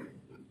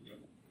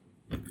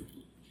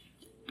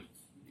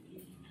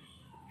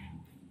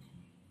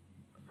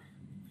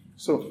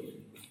 So,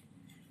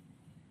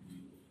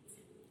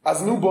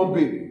 as newborn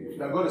babe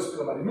that God is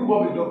speaking about, the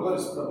newborn babe that God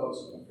is speaking about,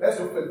 let's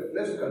look at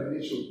the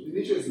nature. The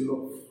nature is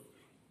love.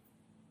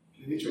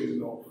 The nature is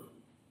love.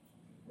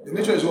 The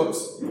nature is what?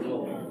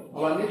 Love.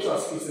 Our nature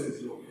as Christians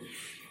is love.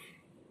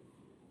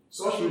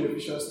 So let's read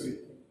Ephesians 3.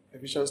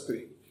 Ephesians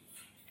 3.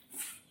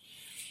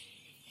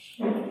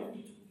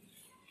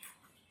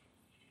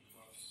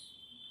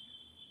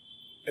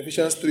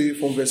 Ephesians 3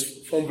 from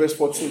verse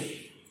 14.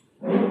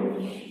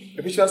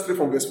 Ephesians 3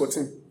 from verse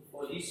 14.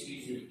 For this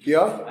reason, I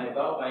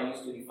bow my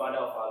knees to the Father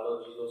of our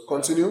Lord Jesus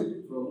Christ. Continue.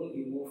 From whom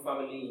the whole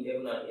family in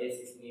heaven and earth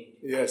is named.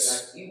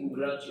 Yes. That he will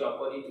grant you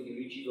according to the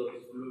riches of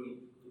his glory,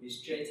 to be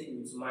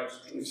strengthened with might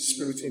through His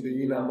Spirit in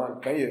the inner man.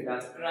 Can you hear?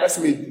 That Christ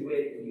may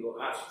dwell in your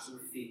heart through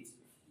faith.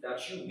 That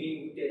you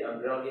being rooted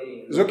and grounded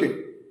in it's okay.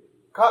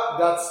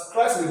 That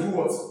Christ may do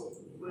what?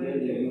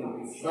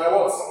 By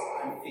what?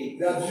 And faith.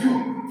 That you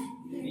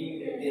being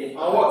rooted and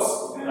what?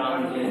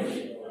 Grounded.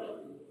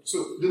 So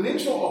the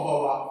nature of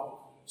our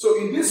So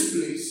in this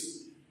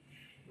place,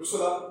 so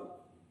that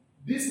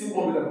this new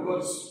moment that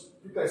God is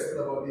Peter is talking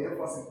about, the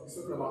emphasis is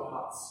talking about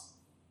hearts.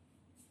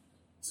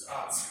 It's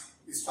hearts.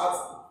 It's hearts.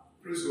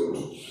 Praise God.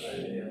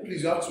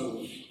 Please, you have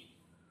to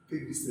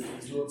take this thing.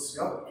 It's not,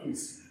 you have to,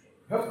 please.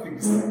 You have to take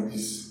this thing like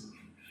this.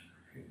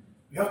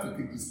 You have to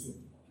take this thing.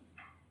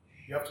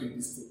 You have to take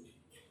this thing.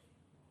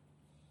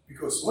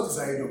 Because what is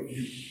ahead of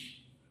you?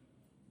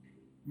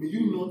 May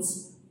you not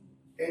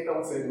enter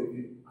what's ahead of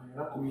you and you're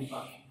not coming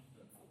back.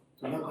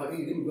 So now,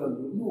 hey, let me go and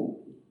go. No.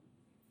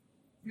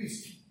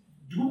 Please.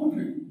 Do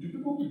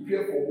people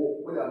prepare for war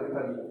when they are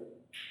entered the war?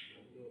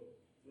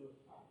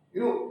 You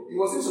know, it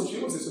was in some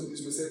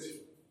this message.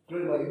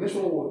 You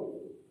mentioned one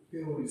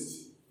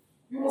terrorist.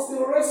 You must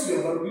terrorize your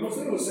environment. You must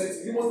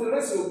terrorize. You must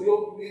terrorize you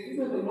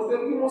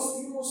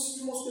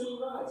must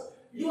terrorize.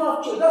 You don't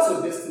have choice. That's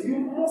your destiny. You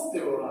must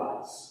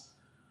terrorize.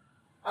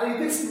 And it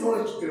takes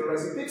knowledge to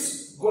terrorize. It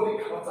takes godly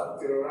character to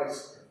terrorize.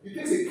 It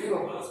takes a kind of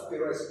heart to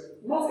terrorize.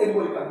 Not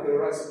everybody can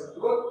terrorize.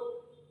 Because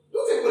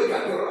not everybody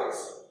can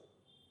terrorize.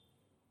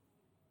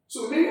 So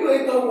maybe you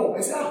enter war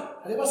and say,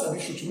 I never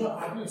said shoot you. No,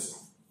 I do it.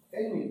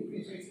 Anyway,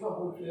 please, not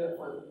going to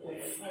fire.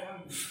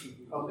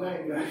 I'm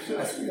dying. I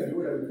speak that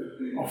way.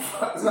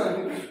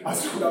 I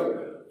speak that way.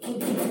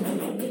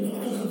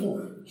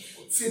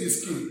 Say the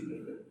skin.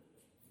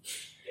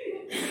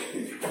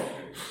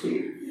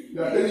 You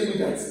are telling me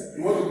that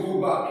you want to go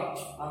back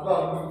and go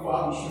and look for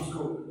how the shoes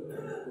go.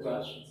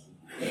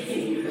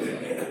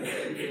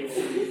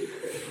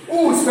 Who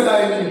is better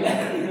enemy?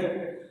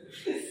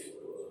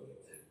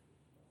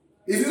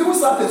 If you even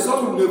started, some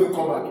people will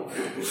come back.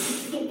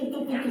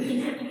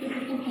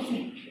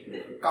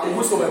 Can we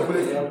waste all my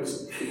bullets in that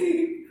person?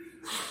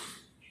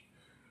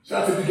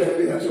 Shout out to the guy.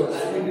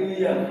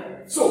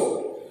 So,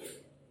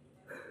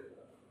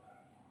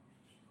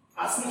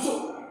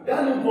 that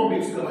new bomb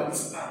is talking about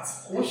this art.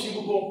 Once you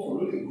go grow,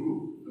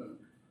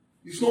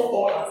 it's not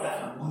all art that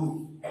can grow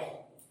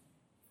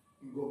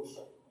in God.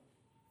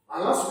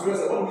 And last week,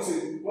 what do we say?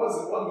 What do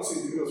we say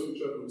in the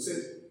spiritual growth? We said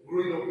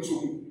growing up into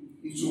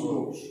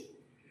God.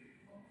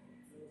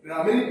 There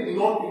are many in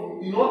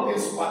all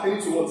things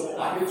pertaining to what?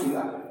 Pertaining to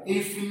that.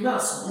 In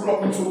finance, grow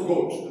up into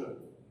God.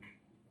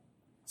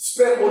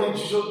 Spend money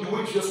the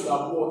way Jesus would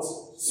have bought.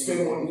 Spend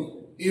money.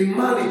 In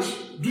marriage,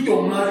 do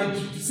your marriage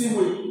the same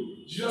way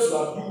Jesus would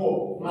have do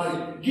what?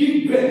 Marriage.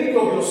 Take care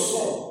of your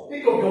son.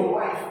 Take care of your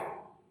wife.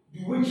 The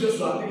way Jesus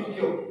would have taken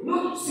care of.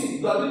 Not see,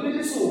 that the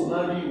person will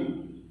marry you.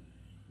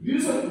 We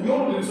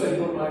all know this why you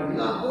don't marry.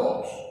 Now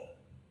God.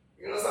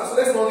 You understand? So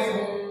let's not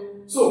even.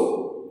 So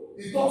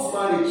he talks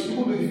marriage,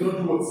 even though he don't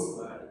do what?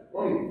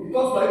 He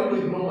talks marriage, even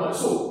though he don't marry.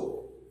 So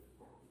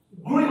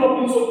growing up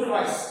into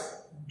Christ,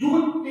 do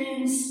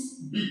things,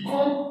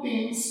 become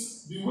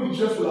things the way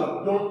Jesus would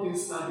have done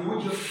things, and the way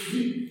Jesus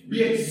be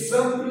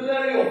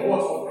exemplary of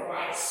what? Of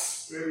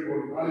Christ.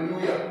 Everybody.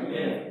 Hallelujah.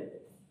 Yeah.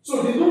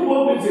 So the new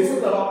one is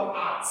talking about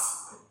art.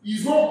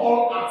 It's not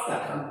all art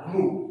that can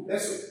grow.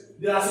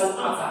 There are some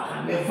arts that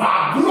can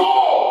never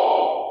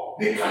grow.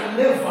 They can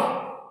never.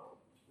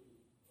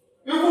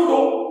 Even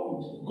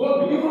though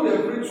God, even they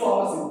bring 2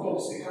 hours in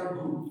talks, they can't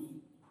grow.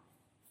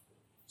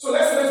 So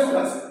let's look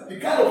at the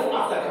kind of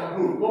art that can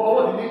grow. Number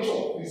one, the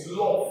nature is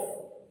love.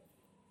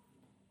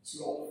 It's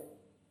love.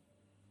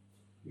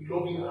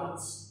 Loving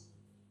hearts.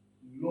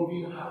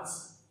 Loving hearts.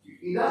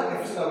 In that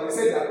episode, we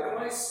said that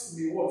Christ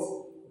may what?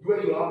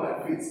 Dwell you have by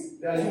faith.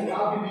 That you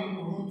have been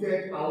rooted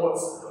and what?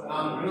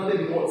 And grounded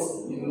in what?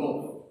 In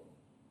love.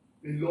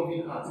 In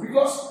loving hearts.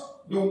 Because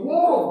the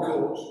word of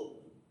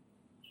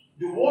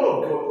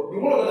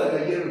God that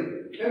you're hearing,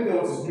 let me tell you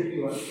what is making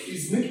your heart.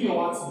 It's making your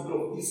heart to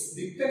love. It's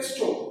the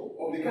texture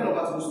of the kind of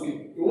heart you're looking.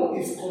 The one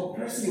is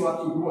compressing your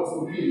heart to do what? To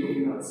be a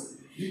loving heart.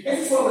 The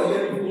essence of the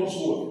hearing of God's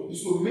word is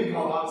to make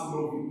our hearts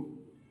love you.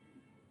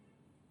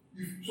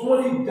 If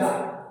somebody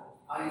died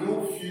and you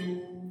don't feel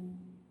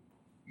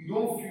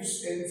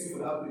anything for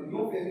that person, you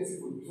don't feel anything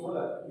for someone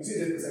that you say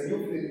that person, you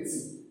don't feel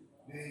anything,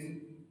 then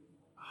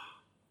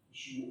you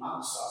should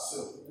ask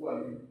ourselves, who are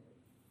you?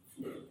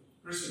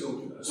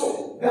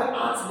 So that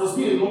art must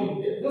be a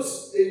loving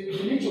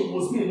the nature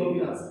must be a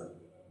loving art.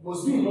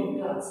 Must be a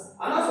loving art.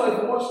 And that's why if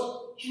you watch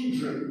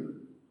children,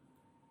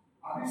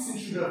 have you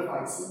seen children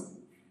fighting?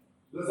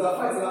 Does that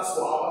fight last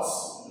for hours?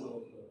 No.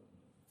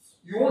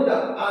 You wonder,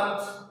 and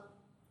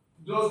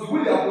does the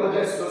way they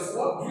apologize, does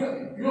what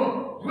you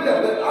know the way they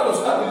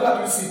apologize, how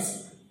do you see it?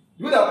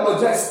 The way they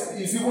apologize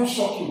is even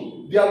shocking.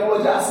 They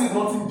apologize as if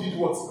nothing did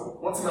what?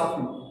 Nothing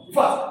happened. In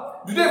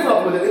fact, do they even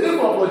apologize? They don't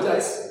even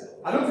apologize.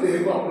 I don't think they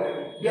even apologize.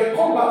 They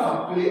come back and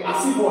play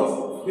as if what?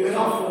 They have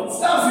fought.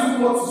 That's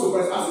even what is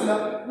surprising. As if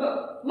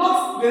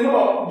not they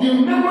know the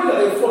memory that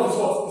they fought is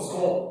what? Is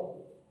gone.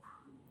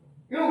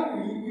 You know,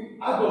 we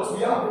adults,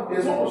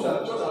 there's one question that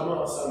the church has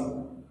not answered you.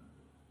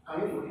 Can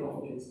you forget?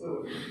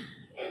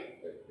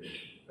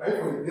 Can you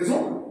forget? There's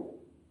one.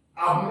 I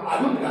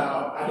don't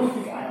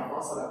think I have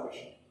answered that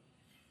question.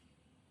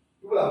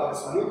 People have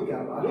asked, I don't think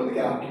I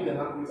have given an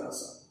accurate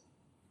answer.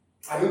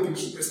 I don't think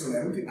so personally. I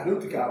don't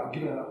think I have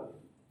given an answer.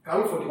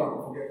 Can we forgive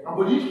and forget?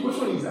 But the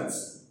question is that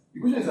The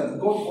question is that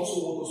God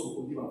also wants us to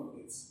forgive and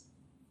forget.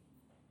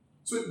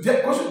 So the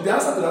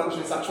answer to that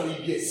question is actually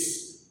yes.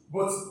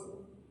 But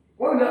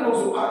when we now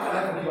to how can I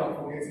forgive and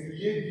forget, you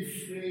hear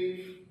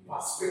different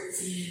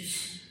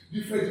perspectives,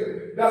 different.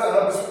 That's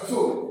another perspective.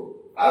 So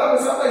another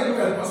person after you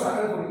look at the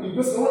perspective, the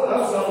person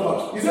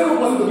about is there no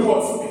person to do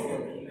what?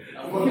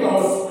 Forgive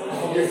and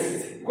forget.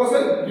 Because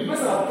when the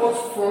person has thought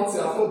front and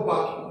thought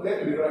back, left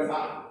to the right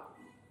hand.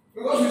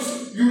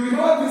 Because you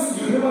remember this,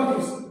 you remember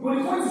this. But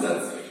the point is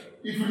that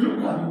if you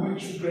look at the way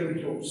children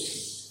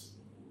close,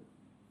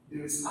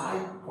 there is high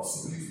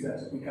possibility that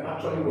we can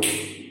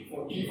actually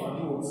forgive and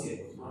do what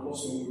and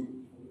also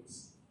forget.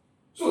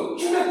 So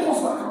children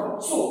comes back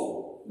around. So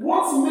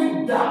what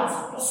makes that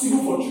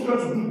possible for children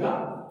to do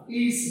that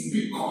is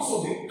because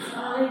of the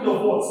kind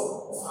of what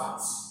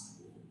heart.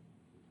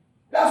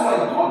 That's why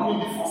God, when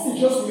the first thing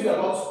just made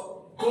about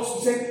God,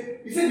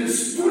 he said the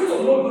Spirit of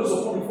the Lord goes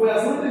upon me, for he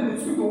has anointed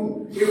the Spirit of a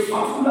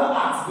particular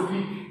act to be.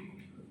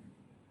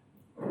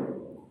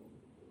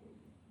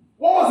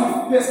 What was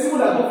the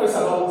testimony that God faced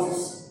about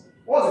Moses?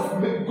 What was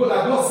the God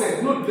that God said?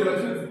 No,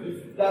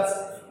 that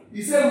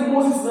he said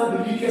Moses is not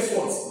the weakest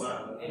one.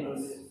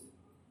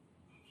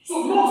 So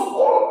not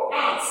all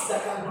acts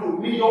that can grow.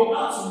 May your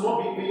acts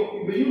not be.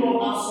 May you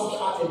not have such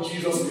acts in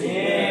Jesus'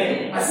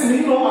 name. I say may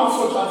you not have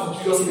such acts in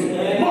Jesus'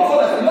 name. Not all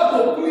that. You have to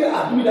clearly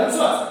admit that. So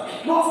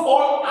that not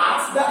all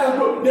acts that can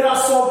grow. There are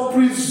some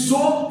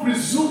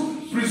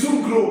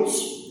presumed growth.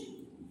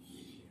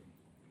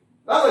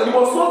 That's why you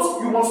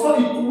must not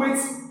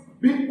equate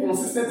being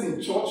consistent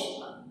in church.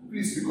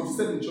 Please be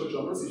consistent in church.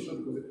 I'm not saying church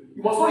because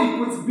you must not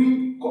equate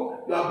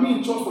you are being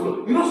in church for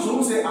long. You know,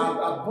 some say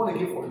I'm born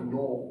again for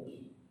long.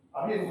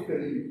 I'm here to tell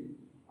you,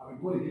 I've been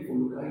born again for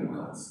long. And you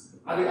can't.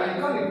 And you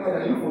can't imply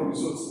that you look for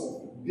results of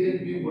them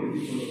being born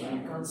again for long. And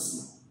you can't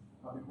see.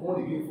 I've been born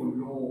again for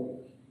long.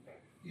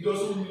 It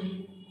doesn't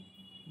mean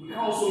we can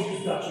also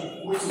use that to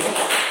equate we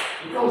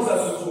can use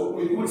that to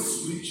equate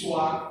spiritual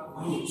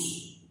growth.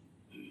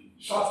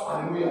 Shout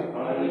hallelujah.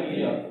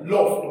 Hallelujah.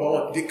 Love, number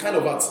one. The kind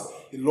of act,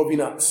 the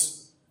loving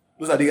acts.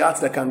 Those are the acts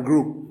that can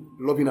grow.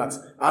 Loving acts.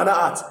 Another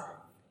act,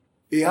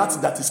 a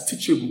act that is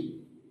teachable.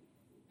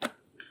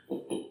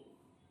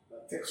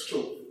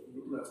 Texture,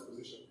 looking at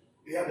position.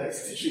 A act that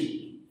is teachable.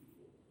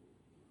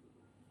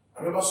 I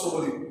remember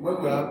somebody, when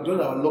we were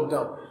doing our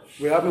lockdown,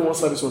 we were having one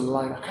service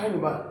online. I can't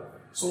remember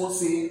someone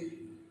saying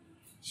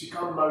she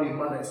can't marry a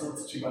man that is not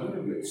teachable. I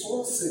don't know.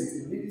 Someone said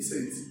it, a lady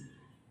said it.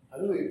 I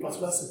don't know, a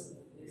particular said.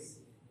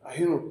 I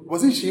don't know.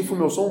 Was it she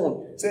from or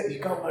someone said you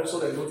can't marry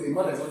someone that is not a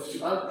man that is not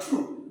teaching? And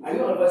true. I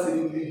don't advise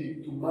any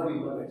lady to marry a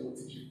man that is not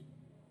teaching.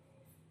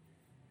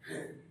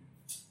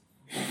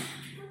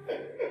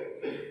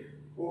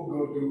 Oh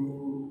God,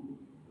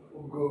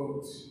 oh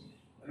God.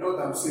 I know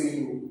what I'm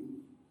saying.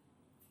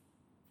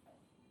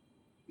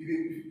 If a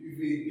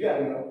guy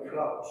you are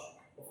proud,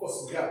 of course,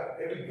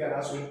 every guy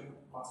has one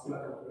particular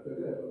character.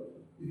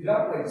 If you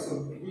have like some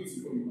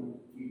waiting for you,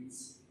 wait.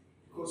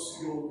 Because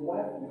your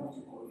wife will have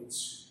to correct you.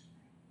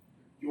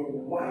 Your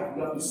wife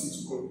will have to see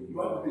to God. You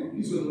have to say,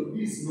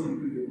 this is not the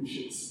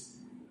patience.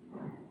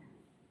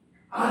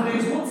 And there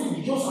is one thing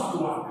you just have to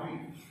agree.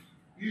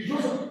 You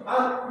just and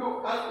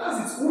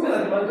that's it. Women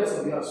are the managers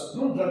of the house.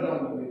 Don't drag down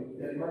the men.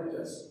 They are the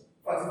managers.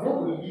 But if you want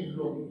to live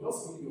long, you just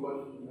leave your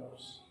wife in the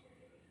house.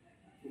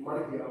 You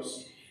manage the house.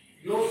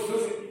 You don't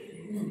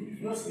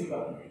leave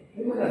her.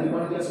 Women are the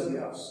managers of the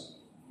house.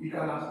 You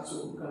can ask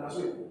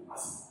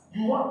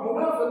you want your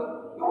wife.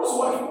 Once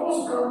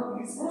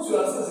you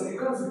are sensitive, you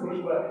can't see the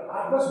but I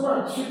just want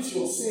to treat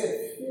yourself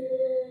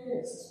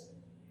first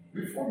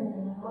before you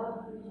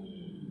marry.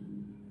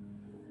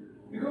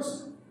 Because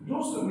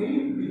those to me,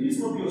 it is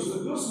not your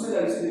story. Those men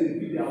that you say they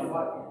beat their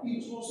wife,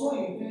 it was not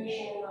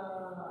intentional.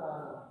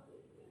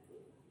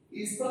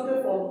 It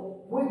started from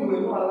when they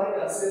were not allowed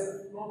themselves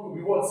not to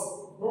be what?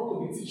 Not to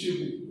be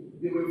teachable.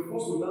 They were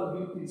forced to learn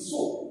doing things. So,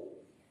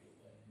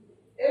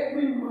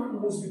 every man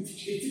must be a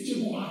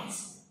teachable heart.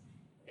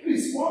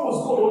 Please, why was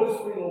God always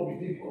praying on with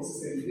David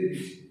consistently?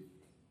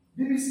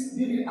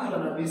 David had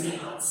an amazing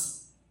heart.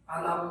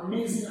 An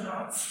amazing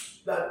heart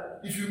that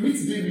if you meet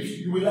David,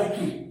 you will like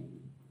him.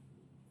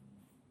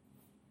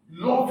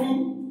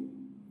 Loving.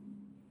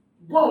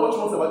 Go and watch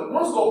once about it.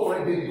 Once God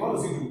corrects David, what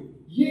does he do?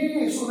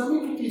 Yeah, so that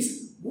means is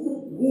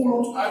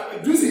hold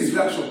on. Do you see his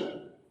reaction?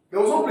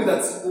 There was one place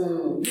that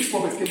this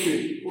prophet came to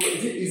him.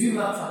 Is it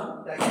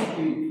Nathan that came to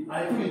him? And I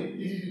told him,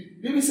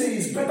 David said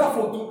it's better I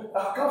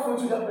can't fall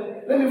into that man.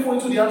 Let me fall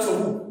into the hands of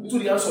who? Into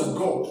the hands of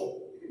God.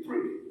 He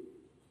prayed.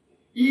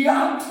 He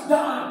had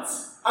that.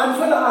 And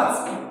for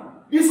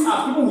that, these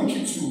are people will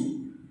cheat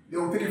you. They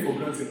will take it for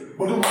granted.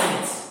 But don't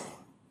mind it.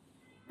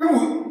 People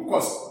will, of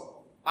course.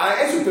 I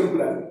actually tell people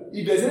that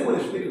if there's anyone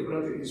that should take it for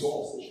granted, it's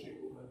us that should take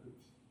it for granted.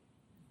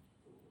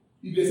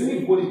 If there's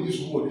anybody in this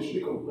world that should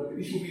take it for granted,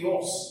 it should be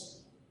us.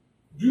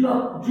 Do you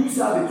see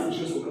how they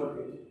treat us for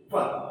granted?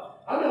 But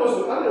how many of us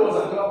have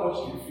never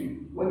watched the film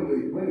when they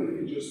were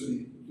introduced to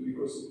the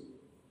gospel?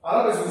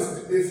 Another person,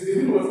 they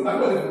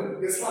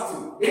slapped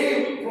you.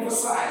 Hey,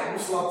 prophesy, who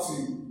slapped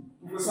you?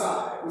 Prophesy,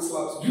 who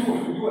slapped you? Do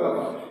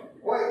whatever.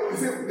 Why? You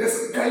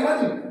say, can you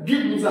imagine?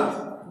 Give losers,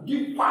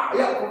 give power,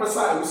 yeah, prophesy,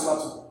 and whisper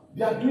to.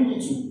 They are doing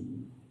it too.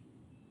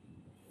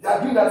 They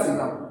are doing that thing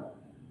now.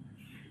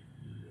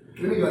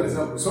 Let me give you an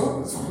example.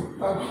 Someone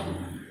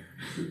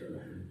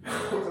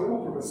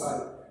who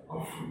prophesied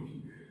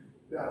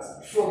that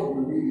Trump will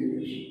win the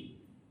election.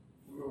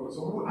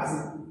 Some who, as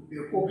in, they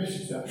publish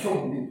it that Trump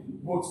will win.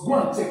 But go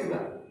and check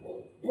that.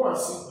 Go and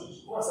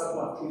see. Go and start go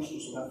and throw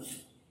stones on that.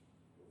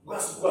 Go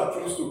and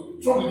throw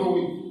stones. Trump will not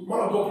win. Man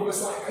of God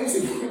prophesy. Can you see?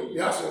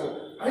 They ask you,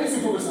 can you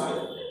see prophesy?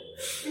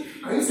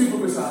 Can you see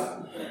prophesy?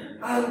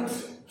 And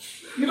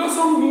it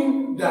doesn't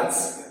mean that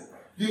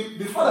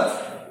the fact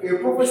that a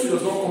prophecy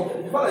does not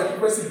come, the fact that a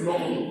prophecy does not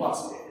come to pass,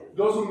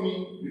 doesn't mean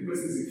the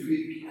person is a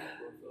fake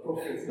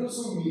prophet. It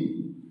doesn't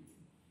mean.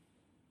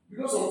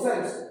 Because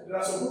sometimes there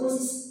are some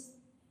prophecies,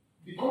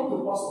 the coming to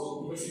pass of some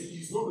prophecy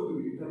is not going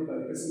to be determined by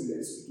the person that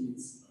is speaking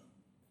it.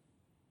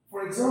 For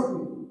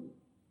example,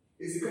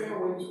 Ezekiel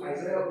went to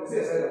Isaiah went to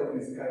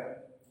Ezekiel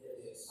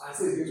and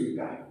said he's going to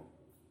die.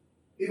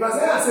 If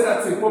Isaiah said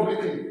that thing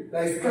publicly,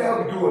 that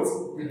Ezekiel will do what?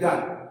 Will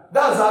die.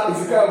 That's how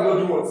Ezekiel will not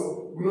do what?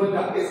 Will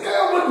not die.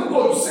 Ezekiel went to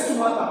God to settle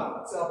matter.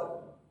 So,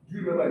 do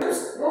you remember?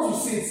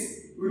 Once you say it,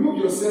 remove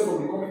yourself from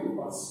the coming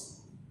to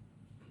pass.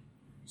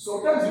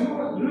 Sometimes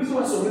the reason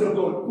why some men of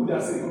God put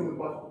themselves in coming to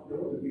pass, they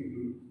want to take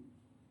glory.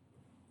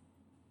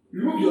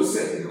 Remove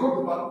yourself, if you come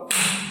to pass,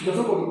 it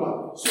doesn't come to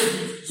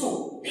pass. So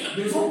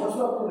there's one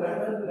particular point that I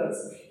know that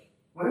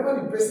whenever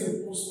the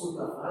person posts on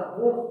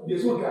that,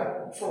 there's one guy,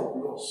 Trump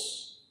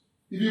lost.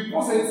 If you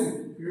post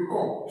anything, you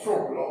come,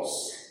 Trump lost.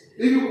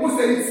 If you post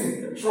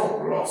anything,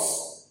 Trump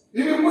lost.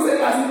 If you post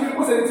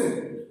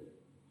anything,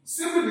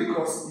 simply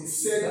because he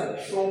said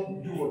that Trump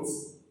would do what?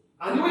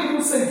 And the way he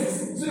even said it,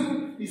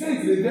 he said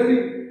it in a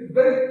very,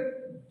 very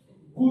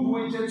good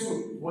way,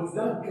 gentle. But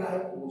that guy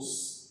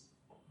was,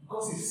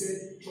 because he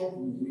said Trump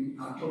will win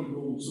and Trump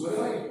will win. So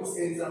whenever he posts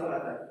anything after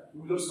that time, he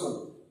will just come.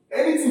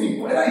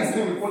 Anything, whether he's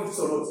doing with politics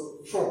or not,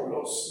 Trump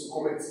lost. You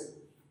comment.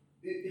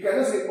 You can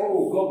just say,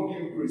 oh, God will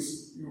give you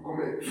praise. You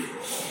comment.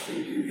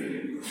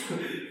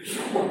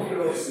 Trump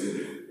lost.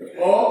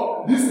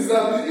 Or this is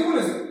that, even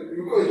as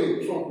you call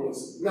it Trump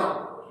lost. Now,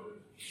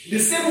 the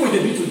same way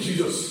they did to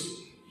Jesus,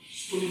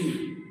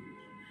 stoning.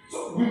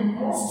 So we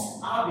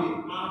must have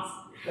a heart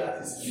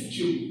that is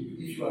teachable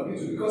if you are going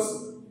to, because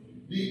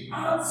the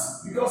heart,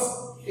 because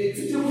a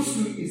teachable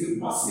spirit is a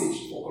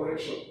passage for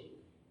correction.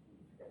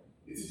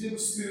 A teachable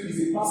spirit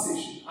is a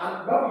passage.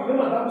 And Bible,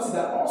 remember that Bible says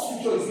that all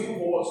scripture is given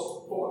for us.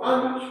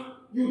 And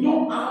you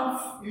don't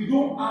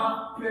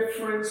have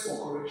preference for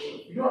correction.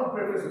 You don't have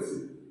preference for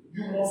sin.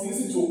 You must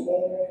listen to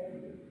all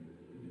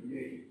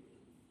men.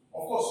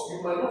 Of course,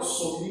 you might not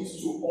submit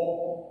to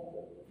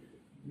all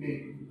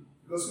men.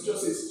 Because scripture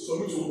says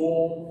submit to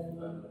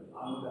one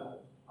another.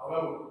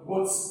 However,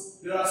 but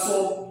there are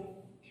some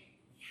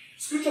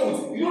scripture with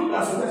you know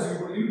that sometimes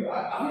have you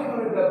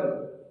ever read that book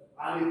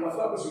and a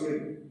particular person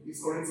read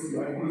is correcting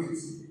you and you close it.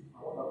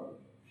 And what happened?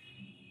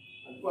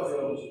 And people has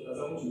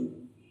happened to you.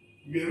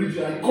 You may read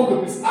it and you come to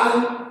this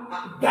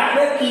and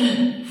directly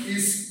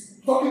is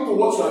talking to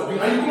what you are doing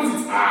and you close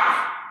it.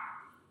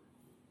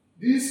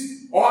 This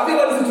or have you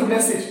ever listened to a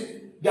message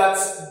that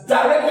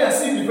directly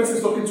as if the person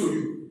is talking to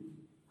you?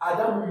 At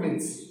that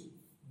moment,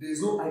 there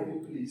is no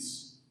ideal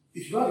place.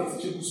 If you have a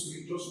teachable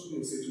spirit, just open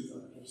yourself to it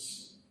and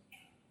pause.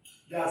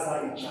 That's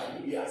how a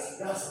child hears.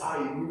 That's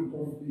how a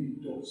newborn baby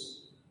does.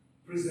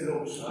 Praise the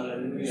Lord.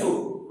 Hallelujah.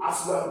 So,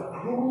 as we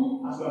are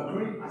growing,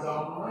 as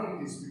our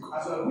mind is, as we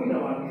are growing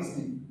our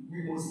listening, we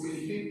must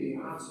maintain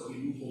the heart of a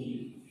newborn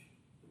baby.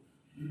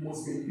 We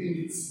must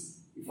maintain it.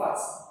 In fact,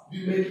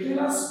 the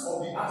maintenance of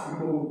the heart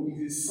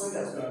is a sign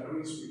that we are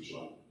growing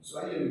spiritually. So,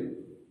 I hear you.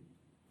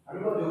 I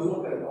remember there was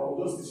one time I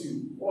was just teaching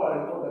you, or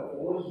I thought that for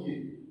 1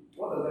 year,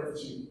 what does that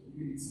teach you?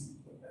 Humility.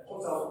 I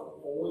taught out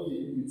for 1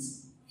 year humility.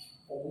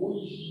 For 1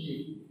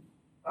 year.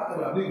 That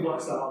time I made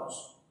master out.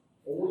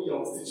 For 1 year I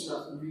was teaching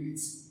out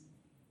humility.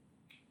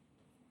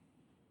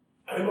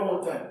 I remember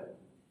one time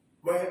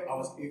where I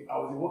was a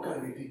worker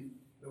in a day.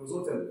 There was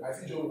one time I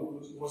see John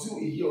was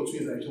even a year or 2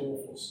 years like John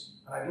was,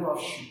 and I don't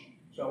have shoe.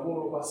 So I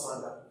wore rubber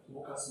sandal to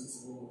work as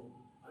with him.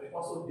 And the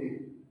pastor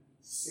then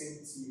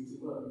sent me to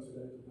go and meet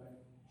them to buy.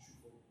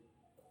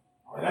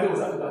 My daddy was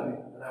after that day,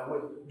 and I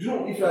went. Do you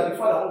know if you are the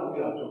father, what would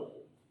you have done?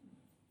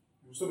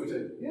 You will stop and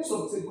say, you know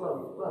something, go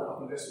and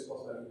apologize to the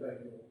pastor that you died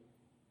here.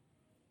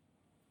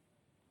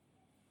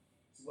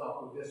 So go and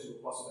apologize to the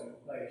pastor that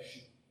you died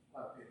here. Go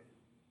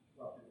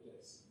and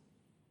apologize.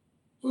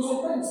 So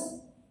sometimes,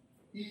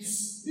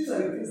 these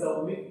are the things that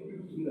will make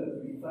people to do that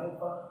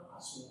revival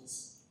as what?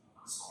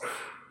 As God.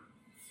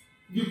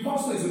 The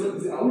pastor is not,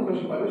 I won't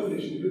mention, if I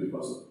mention the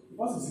pastor. The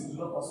pastor is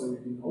not pastor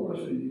everything. I won't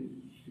mention the name.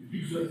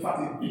 In fact,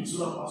 a big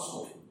zonal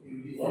pastor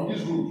on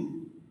this road.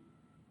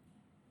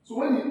 So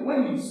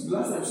when he's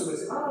last time somebody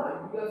said, you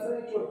guys are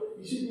in church,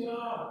 he said,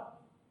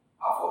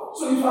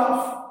 so if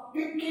I've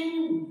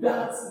taken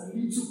that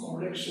little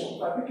correction,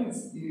 if I've taken it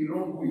in a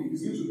wrong way,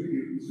 it's going to bring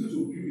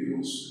a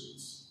wrong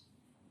spirit.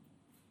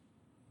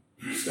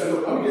 Praise the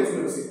Lord. Are we getting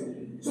what I'm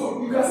saying?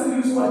 So you can see the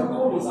reason why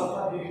God was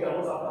after David and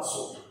was after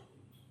Saul.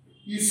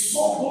 He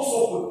saw those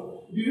Saul.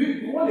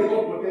 What they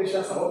call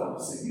potentials are what I'm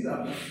saying.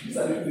 These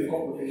are the people they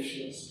call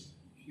potentials.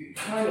 The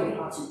kind of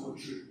heart you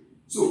portray.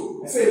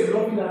 So I say a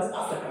loving heart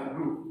after can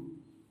grow.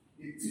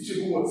 A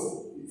teachable what?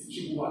 A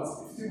teachable heart. A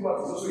teachable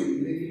heart is also a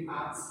living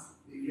heart,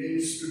 a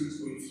living spirit,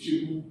 or a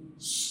teachable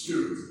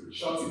spirit.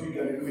 Shout to big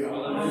hallelujah.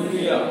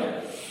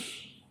 Hallelujah.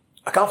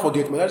 I can't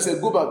forget. My dad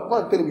said, go back. Go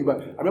and tell me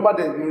back. I remember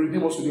then they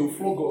redeem us, they will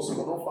flog us, so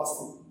we're not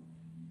fasting.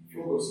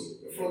 Flog us.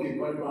 They flog it.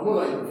 I'm not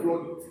like you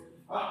flog it.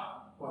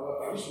 I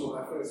wish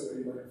my friends were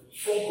in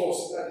flog us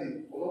that day.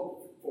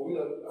 For me, I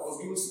was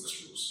given 6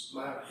 strokes.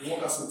 My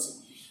workers meeting.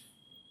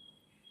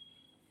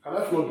 Can I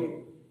flog you?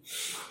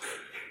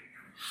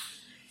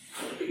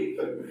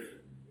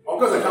 Of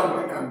course, I can't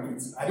do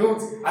it. I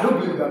don't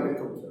believe that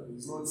method.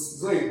 It's not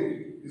a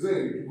good method.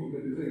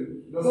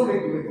 It does not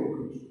make the method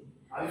good.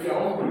 And if you are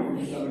hungry,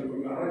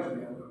 you are right to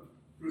be hungry.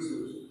 Praise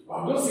God. But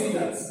I'm just saying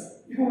that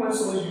even when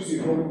someone uses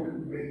a wrong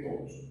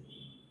method,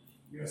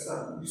 you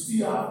understand? You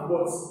still have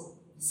what?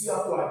 You still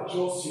have to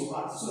adjust your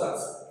heart so that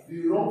the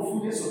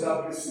wrongfulness of that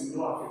blessing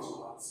will not affect your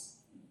heart.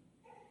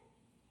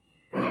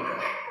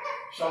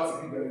 Shout a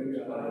big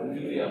hallelujah.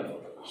 Hallelujah.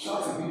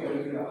 Shout a big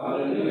hallelujah.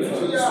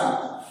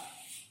 Hallelujah.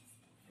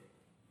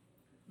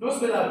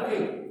 Those men are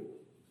praying.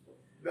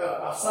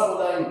 I've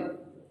served under him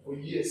for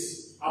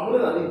years. I'm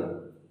older than him.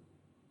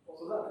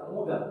 Also that I'm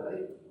older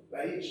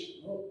by age.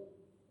 No.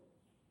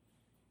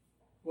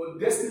 But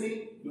destiny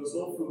does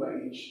not flow by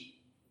age.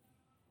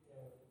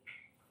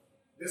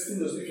 Destiny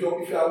does. If you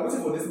are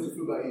waiting for destiny to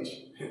flow by age,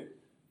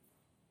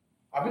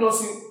 have you not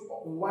seen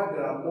why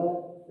there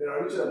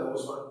are richer than the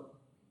husband?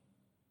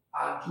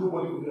 And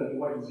nobody will know that the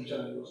wife is richer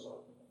than the husband.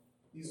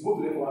 It's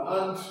both of them.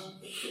 And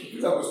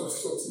Peter was supposed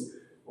to something.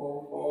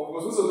 Or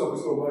was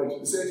supposed to of marriage.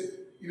 He said,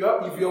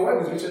 if your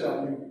wife is richer than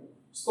you,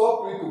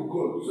 stop praying to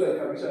God so that you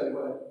can richer than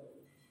your wife.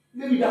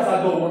 Maybe that's how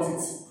God wants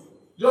it.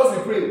 Just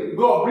be praying.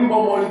 God, bring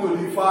more money to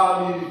the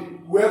family,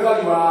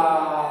 whoever you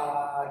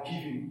are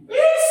giving.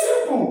 It's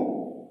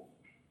simple.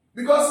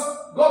 Because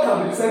God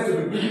can decide to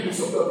be bringing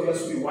this up to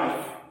the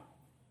wife.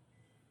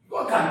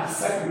 God can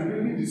decide to be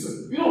bringing this up.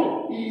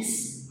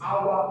 It's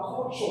our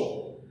culture.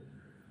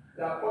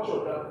 That culture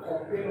that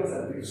compels us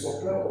that the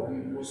supply of the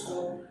must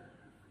come.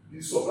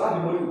 The supply the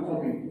money will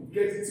come in.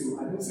 Get it to,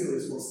 I don't say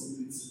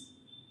responsibility.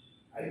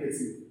 I get it.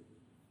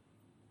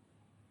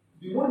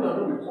 The money will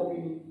not be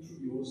coming in through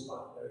the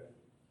husband, right?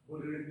 But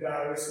there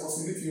are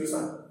responsibility, you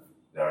understand?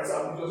 There is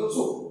also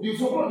so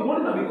the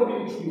money that be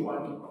coming in through the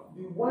wife.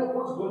 The wife,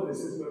 what God has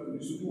said to do,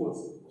 should do what?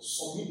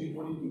 Submit the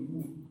money to who?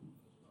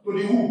 To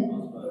the who?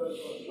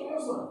 The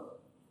husband.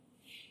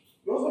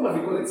 The husband might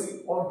be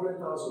collecting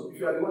 100,000. If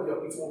you are the one that are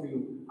collecting 1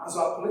 million, as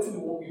you are collecting the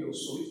 1 million,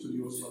 submit to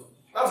the husband.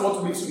 That's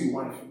what makes you the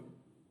wife.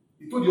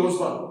 He told the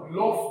husband,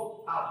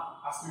 love her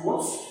as the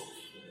what?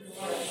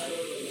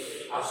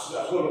 As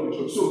God of the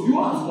church. So you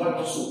as wife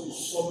also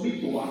submit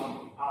to her,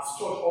 as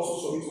church also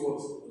submit to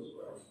what?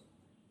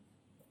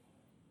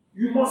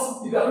 You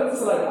must, if you are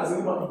getting like as a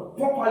woman,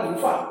 properly,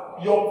 in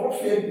fact, your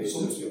prophet will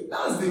submit to you.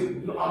 That's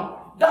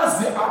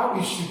the how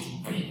it should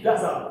be.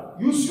 That's how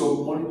use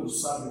your money to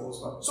serve your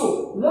husband.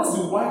 So once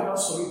the wife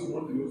has submit the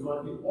money to the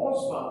husband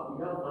will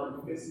now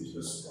manifest his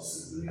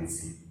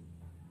responsibility.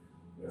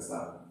 You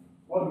understand?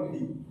 What do we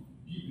do?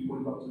 Give the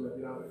money back to the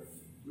other.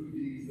 Do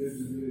this, let's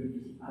do this,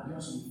 and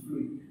just be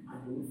flowing, and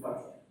you will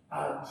fight.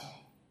 And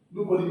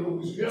nobody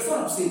knows. You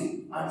understand what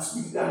I'm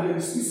saying? And there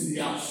is peace in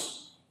the house.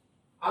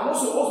 And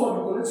also, husband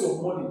will collect your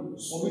money,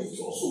 submit it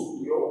also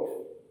to your wife.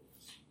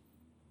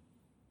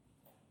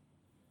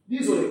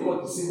 This is what they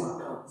call the same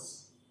account.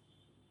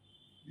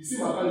 The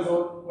same account is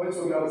not when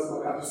you have the same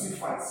account, you see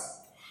fights.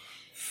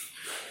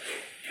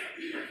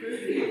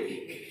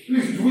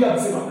 Please, do we have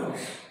the same account?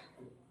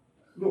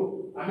 No.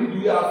 I mean, do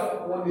we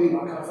have one name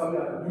account, family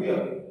account? Do we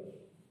have?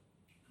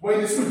 But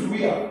in the spirit, do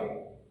we have?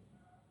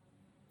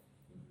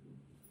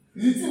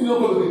 Is it still not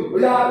going to be? Oh,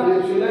 yeah,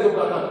 let's open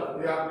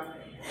account. Yeah.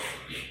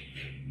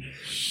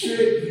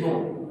 Shake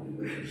down.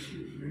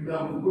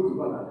 Now we go to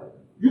banana.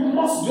 You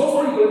must just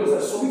want to go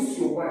to submit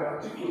to your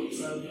wife and take your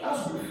son.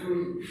 As you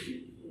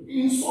free.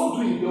 In so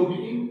doing, there will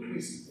be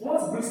increase.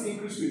 What brings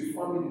increase to a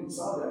family? It's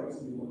how they are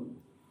getting the money.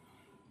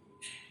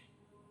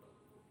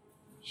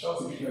 Shout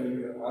to the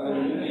hallelujah.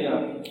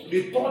 Hallelujah. The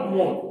third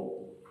one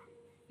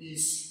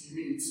is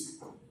humility.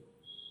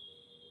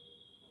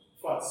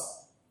 Fast.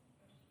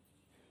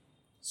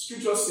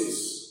 Scripture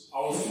says, I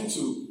was listening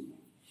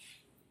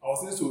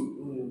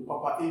to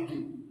Papa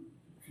Agin.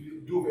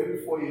 Do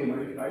every 4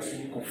 a.m. I used to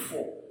wake up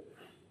 4.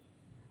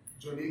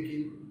 John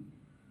Agin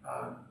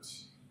and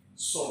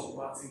son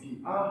Martin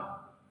Agin.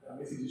 Their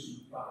messages should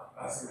be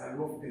bad. As in, I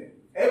love them.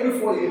 Every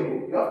 4 a.m.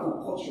 you have to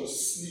cut your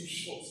sleep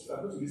short. You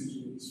are going to listen to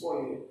me. It's 4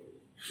 a.m.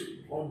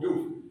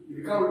 Undo. If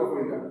you can't wake up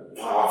when you can,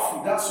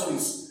 powerful. That song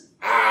is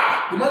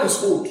the man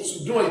is old.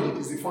 So do what he did.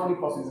 He's the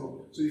founding pastor.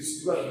 So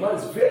the man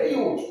is very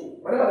old.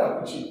 Whenever they are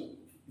preaching,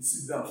 he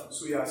sits down.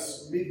 So he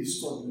has made his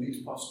son the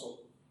lead pastor.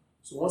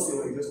 So once in a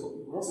while he just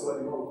once in a while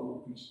the man will come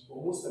and preach. But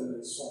most of them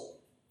is song.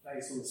 That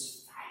is so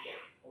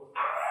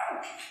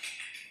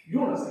You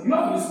understand? You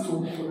have to listen to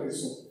one of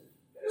song.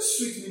 Very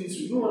sweet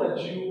ministry. You know what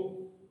Gio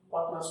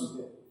partners with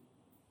them.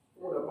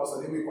 One of the pastor,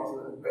 they make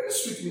partner. Very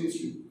sweet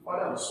ministry.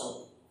 Father and son.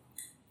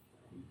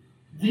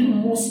 We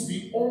must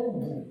be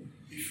humble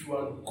if you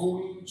are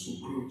going to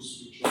grow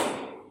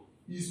spiritually.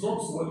 It's not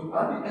volume.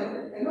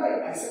 And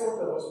I said one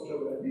thing about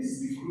spiritual that this is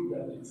the group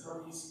that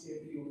determines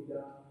every other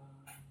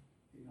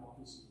thing that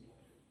happens in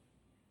life.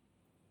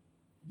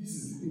 This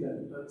is the thing that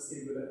determines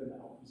every other thing that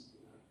happens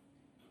in life.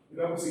 The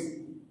Bible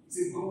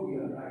says, go we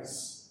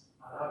arise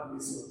and have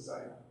mercy on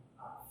Zion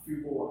and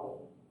favor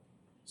one.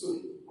 So,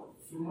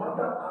 no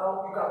matter how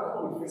you can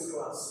come with first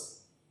class.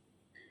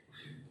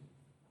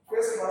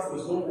 First class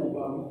does not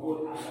overlook God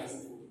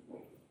arises for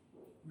you.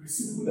 You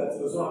see people that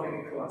does not have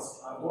any class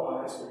and God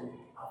arises for you.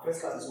 And first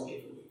class is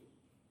working for you.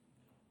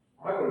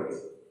 Am I correct?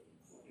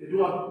 They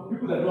don't have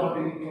people that don't have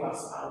any class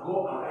and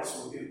God arises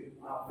for them.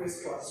 And first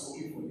class is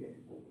working for them.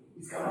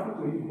 It can happen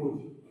to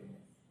anybody.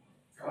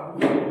 It can happen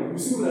to anybody. You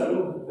see people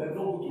that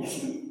don't go to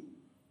school.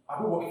 I've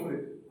been working for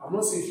them. I'm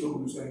not saying you don't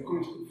go to school. I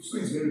encourage you.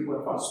 School is very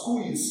important. In fact, school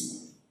is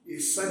a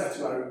sign that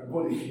you are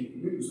born again.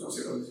 You need to stop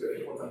saying it's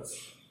very important.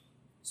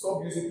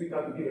 Stop using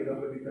Peter to give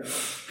example every time.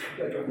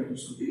 Peter can't go to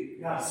school.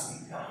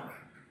 Yes,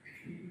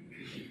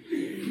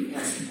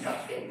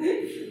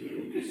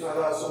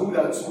 some people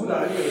that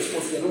are really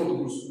responsible, they don't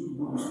want to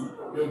go to school.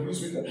 They'll use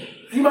Peter.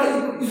 You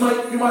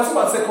might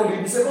stop at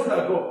secondary. The second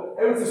that go,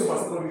 everything is at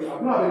secondary. I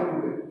don't have any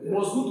problem. You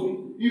must go to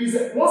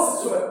it. Once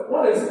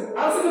one is,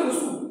 I'm still going to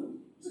school.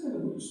 I'm still going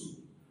to go to school.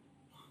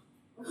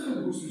 I'm still going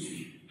to go to school.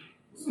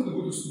 I'm still going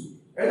to go to school.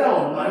 Either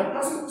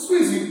online, school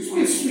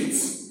is sweet.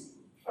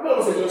 I'm not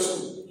going to say just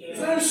school. It's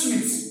very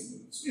sweet.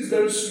 School is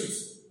very sweet.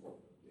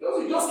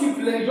 You just keep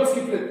learning,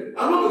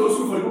 I'm not going to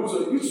school for the purpose of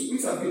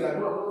which are good. I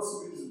know I'm not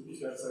school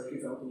which are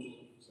certificate and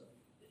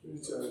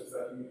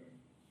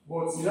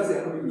but you just say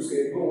I'm going to say,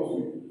 God wants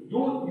to.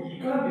 You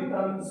can't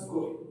determine this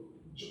God.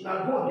 Now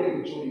God get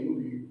the joy, not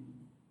you.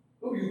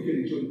 Not you get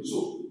the joy. So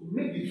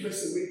make the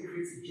person way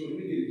create the joy,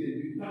 make the joy,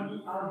 determine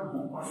how you go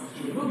pass the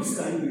joy. Don't be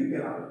saying that you will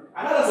tell her.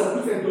 And that's some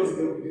different does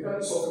they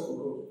determine something for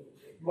God.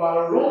 You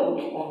are wrong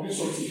on doing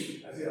something.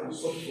 I say, I'm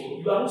sorry for God.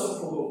 You are not sorry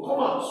for God. Come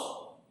out.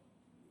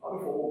 I'll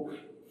be for work.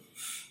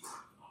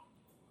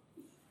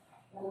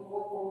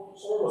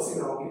 Someone was saying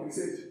now, he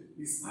said,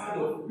 he's tired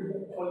of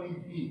people calling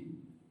him.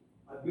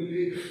 I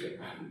believe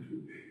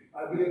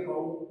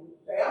how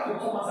I have to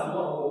come out and go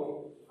and work.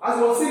 As I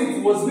was saying,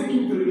 it was making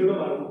me to remember my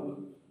work.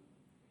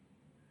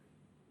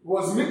 It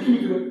was making me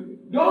to remember.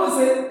 Don't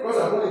say, because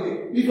I'm born again.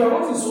 If your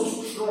heart is so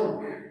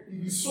strong,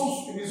 if it's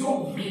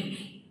so big,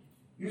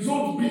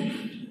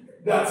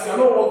 that you are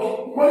not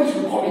working, money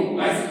should come in.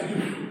 Like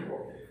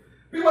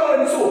people are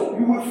already so.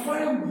 You will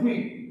find way.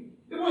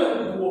 Even when you have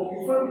to work, you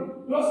find it.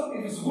 Just if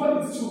it's going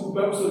to teach you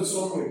Bible study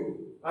somewhere,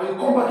 and you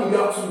come back in the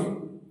afternoon,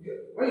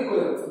 when you call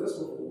them, let's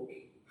go for work.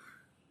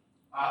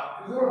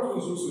 He's not told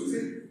us also. He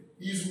said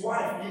his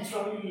wife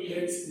literally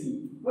left him.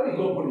 When he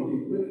got born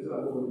again, when he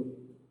got born again,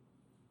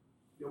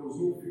 there was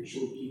no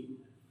future again.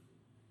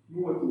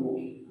 Nowhere to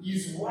work.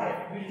 His wife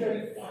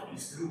literally packed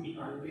his clothes and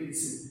left him.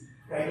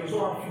 That he does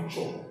not have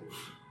future.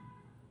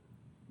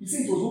 He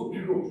said it was no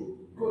period.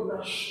 God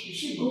now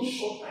she got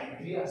short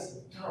ideas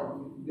down.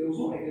 There was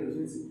no idea. There was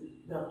anything.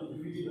 Now to be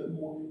reading that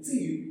more. He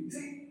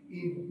said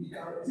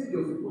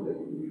there was a point that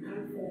we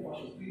carry 4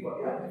 versions. People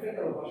they have different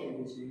kind of version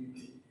of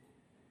spirituality.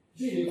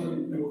 He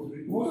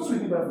was just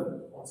reading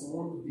Bible until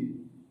one day.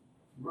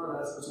 The man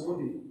asked, until one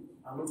day,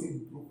 I'm not saying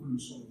broke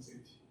loose from his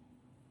head.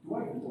 The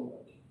wife will come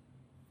back.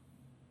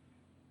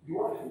 The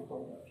wife will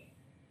come back.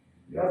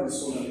 He has a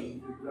son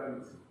and a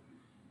granny.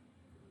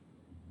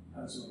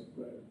 And so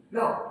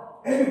now,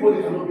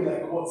 everybody cannot be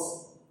like what?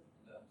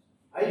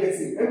 I get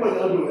it. Everybody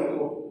cannot be like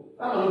what?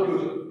 That cannot be your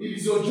journey. If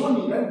it's your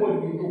journey, everybody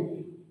will know.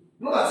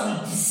 Not that you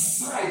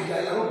decide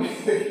that you're not being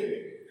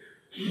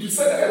you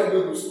decide that you're not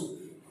going to school.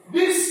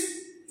 This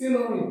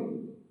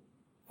tailoring,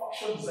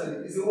 fashion design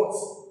is a what?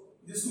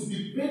 It's a school.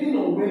 Depending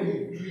on where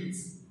you do it,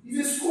 it's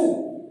a school.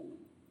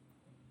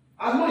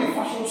 I'm not a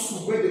fashion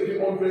school where they pay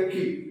 100K.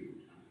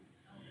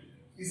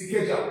 It's a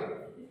Keja.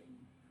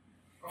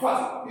 In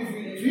fact, if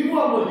you even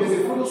have money, there's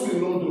a fashion school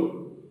in London.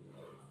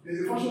 There's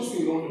a fashion school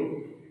in London.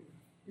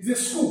 It's a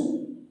school.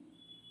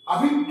 I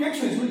think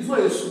catering is not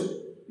a school.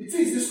 It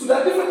is the school. There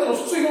are different kinds of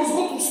schools. So you must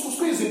go to school.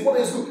 School is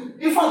important. School.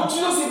 In fact,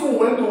 Jesus even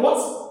went to what?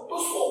 To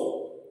school.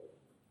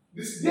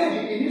 This there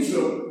in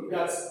Israel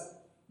that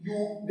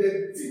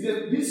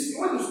this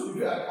went to school.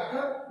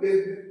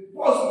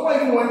 Paul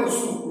even went to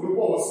school.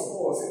 Paul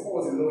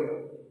was a lawyer.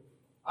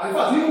 And in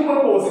fact, even when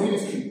Paul was in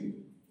ministry,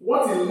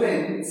 what he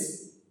learned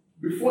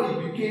before he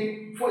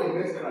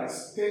met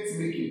Christ, tent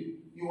making,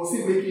 he was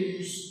still making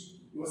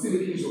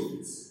use of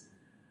it.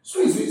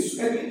 School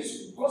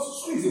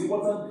is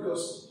important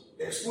because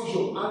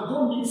exposure, and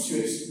God needs the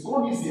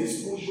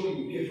exposure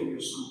you get from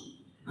your school.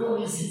 God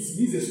needs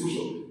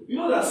exposure. You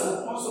know there are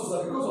some pastors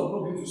that because of not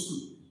going to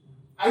school,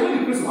 I know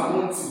the place of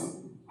anointing.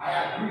 I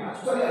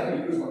totally agree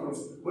with the place of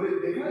anointing, but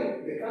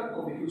they can't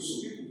communicate with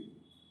some people.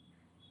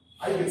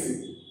 I get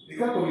it. They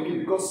can't communicate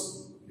because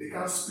they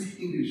can't speak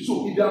English.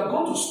 So if they have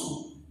gone to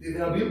school, they may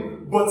have been able,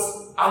 but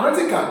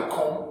anointing can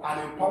come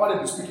and empower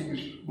them to speak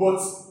English.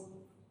 But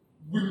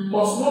we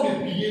must not be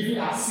behaving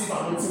as if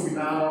anointing will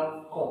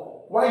now come.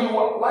 Why you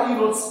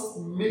not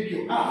make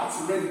your heart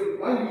ready?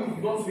 Why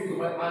you not make your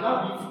mind and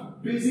have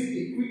the basic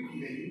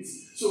equipment?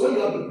 So when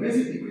you have the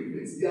basic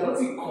equipment, the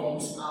anointing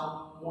comes and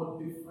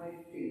modify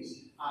things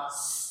and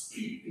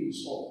speed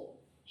things up.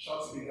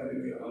 Shout to me,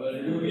 hallelujah.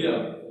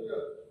 Hallelujah.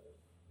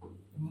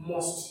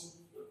 Must.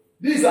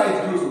 This is how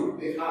it grows.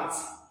 The heart,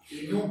 a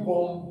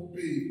newborn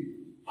baby,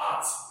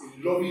 heart, a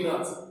loving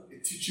heart, a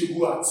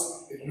teachable heart,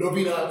 a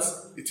loving heart,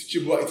 a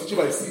teachable heart. A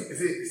teachable heart is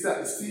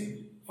still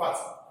fat,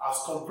 as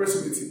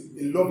compressibility,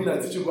 a loving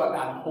and teachable heart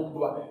and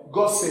humble heart.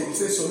 God said, He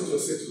says, submit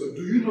yourself to God.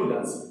 Do you know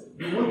that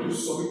the way to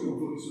submit to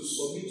God is to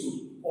submit to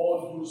all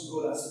those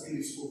God has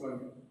placed over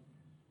you?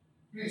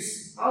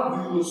 Please, how do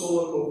you know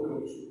someone loves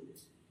God?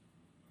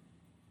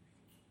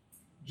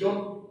 John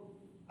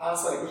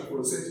answered the question for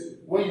us. Said,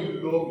 when you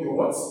love your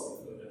what?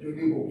 Your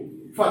neighbor.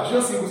 In fact,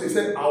 Jesus even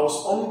said, I was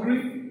hungry,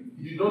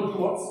 He did not do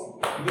what?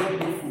 He did not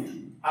give me food.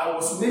 I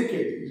was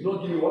naked, He did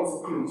not give me what?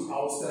 Clothes. I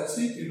was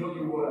thirsty, He did not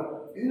give me water.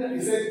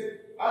 He said,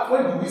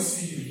 when do we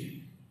see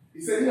you? He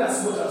said, in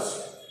as much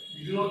as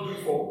you do not do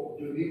it for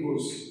your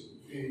neighbors,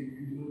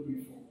 you do not do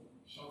it for.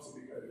 Shout to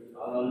the God.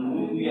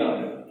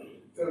 Hallelujah.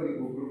 Tell me,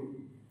 grow.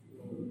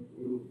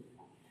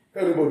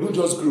 Tell me, don't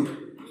just grow.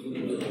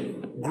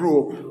 Grow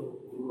up.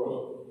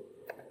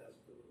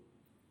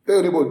 Tell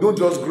your neighbor, don't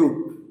just grow.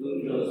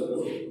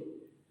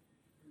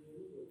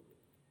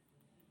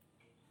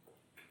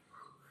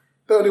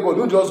 Tell your neighbor,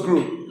 don't just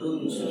grow.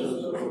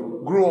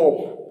 Grow up.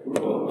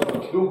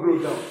 Don't grow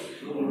down.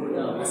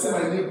 I say,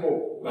 my neighbor,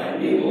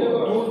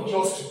 don't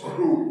just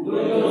grow.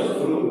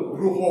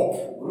 Grow up.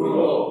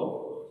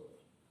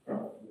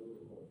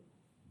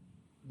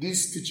 This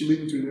teaching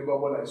made me to remember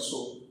what I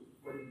saw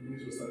when the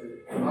ministry started.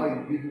 How a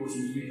baby was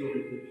in the middle of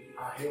it.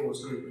 Her hair was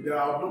growing. There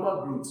are abnormal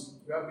growth.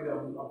 We have been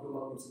abnormal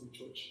growth in the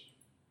church.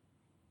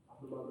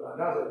 And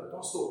that's a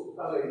pastor.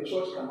 That's why a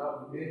church can have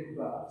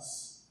members,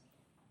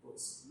 but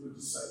no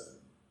disciple.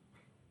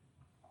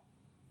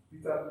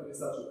 Peter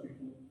ministered to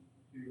people,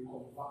 they were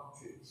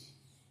converted to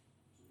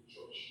the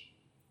church.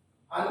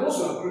 And once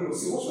you are growing up,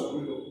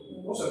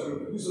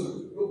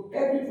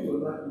 everything in your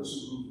life must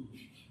grow.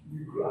 You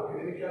will grow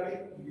academically,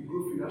 you will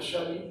grow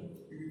financially,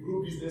 you will grow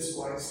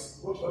business-wise,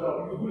 you will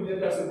grow in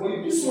every aspect. But if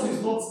this one is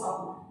not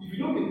happening, if you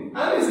don't make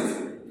and is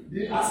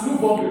as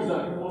newborn babies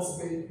now, you must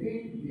maintain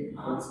the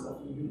heart of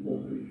the newborn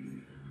baby.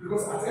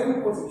 Because at every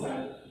point in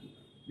time,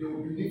 there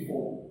will be need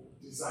for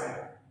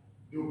desire,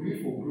 there will be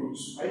need for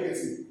growth. I get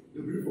it.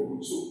 There will be need for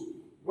growth. So,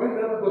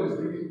 whenever God is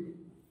bringing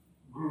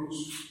growth,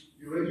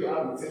 you already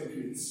have the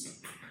templates.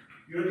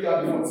 You already have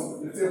the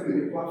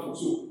template, the platform.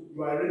 So,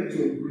 you are ready to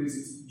embrace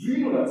it. Do you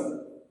know that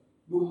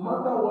no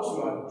matter what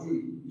you are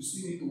doing, you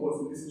still need to watch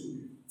and listen to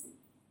me?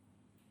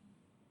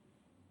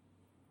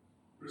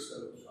 Praise the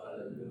Lord.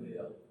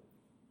 Hallelujah.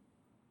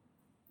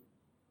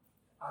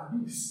 And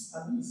these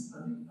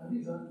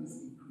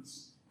increase.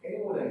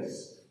 Anyone that is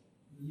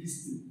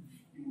listening,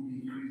 it will be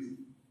increasing.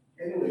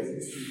 Anyone that is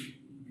listening,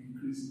 it will be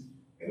increasing.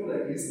 Anyone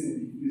that is listening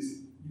will be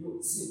increasing. You know,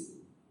 see,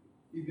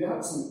 if they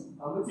ask me,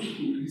 I'm not going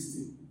to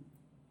listen.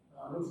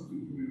 I'm not going to do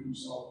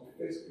miracles. I'll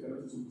prefer to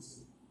not to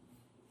listen.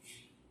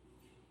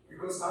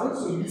 Because I want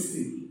to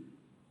listen,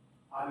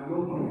 and the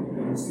Lord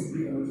will still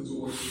bring anointing to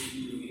what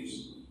you do.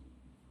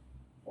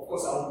 Of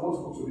course, I will want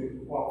to go to them,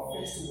 but I'll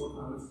first want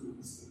anointing to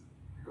listen.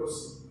 Because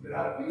there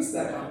are things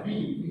that can be in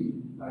me,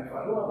 that if I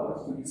don't have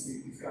anointing to listen,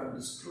 it can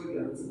destroy the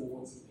anointing of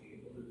what's in me.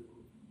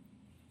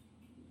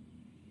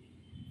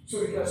 So,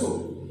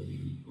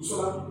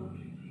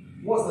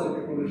 what's that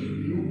technology? A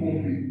newborn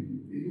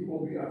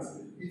baby heart.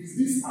 It is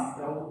this act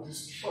that will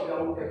destroy, that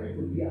will help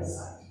people lay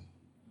aside.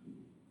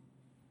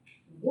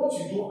 What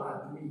you don't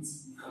admit,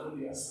 you cannot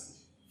lay aside.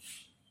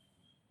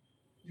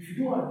 If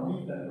you don't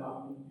admit that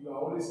you are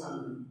always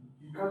angry,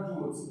 you can't do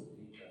what?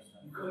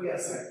 You can't lay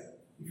aside.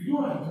 If you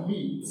don't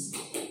admit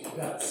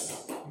that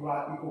you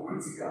are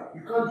hypocritical,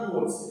 you can't do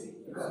what?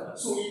 You can't.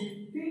 So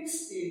it takes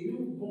a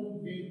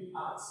newborn baby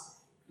heart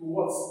to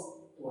what?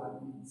 To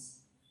admit.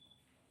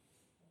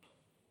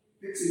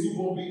 It takes a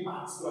newborn baby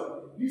heart to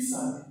admit. These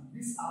are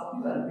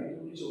the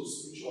technology of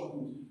spiritual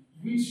growth,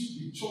 which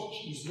the church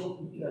is not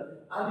looking at.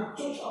 And the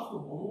church has to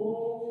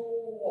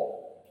grow up.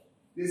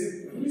 There's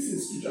a place in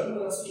scripture, I don't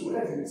know that scripture,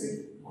 where it says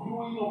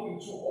growing up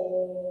into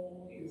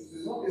all things.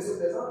 There's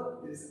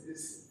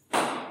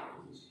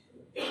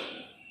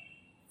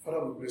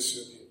Father, we bless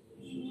you.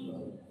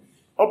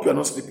 Hope you are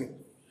not sleeping.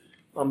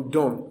 I'm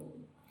done.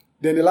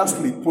 Then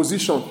lastly,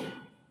 position.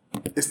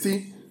 It's still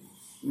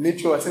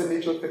nature, I said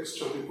nature,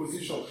 texture, the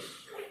position.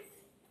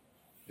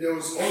 There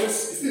was always,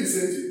 it's still the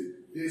same thing.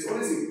 There is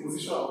always a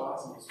position of our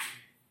heart.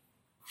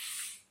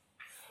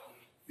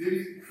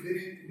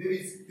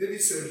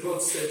 David said,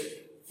 God said,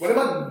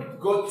 whatever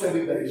God tells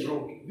him that is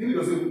wrong, David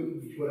doesn't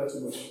even bother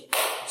too much.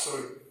 I'm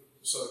sorry.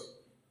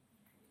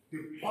 The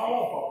power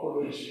of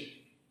apology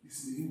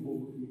is in the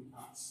newborn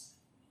heart.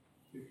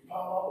 The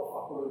power of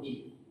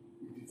apology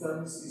It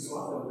determines, is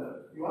one of them.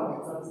 You have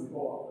determines the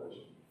power of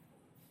pressure.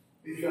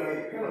 If you are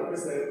a kind of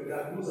person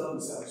that knows how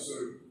to say, I'm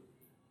sorry,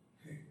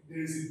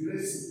 there is a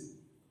blessing.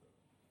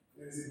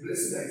 There is a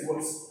blessing that is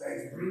what? That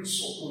is brings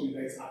upon you,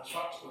 that is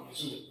attract on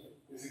its own.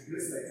 There is a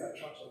blessing that is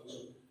attract on its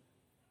own.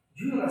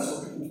 Do you know that some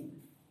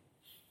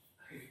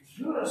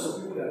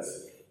people, that,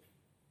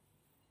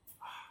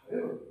 I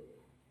don't know,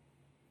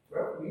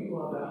 well, we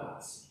don't have that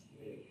heart.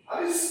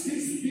 And this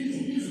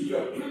is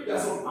prayer. There are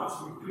some acts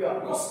we prayer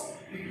because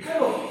the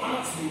kind of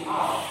acts we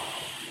have,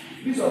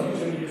 these are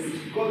usually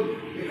messages, because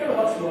the kind of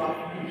acts you have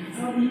will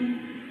determine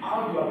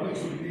how you are going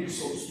to lay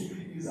some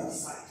stupid things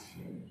aside.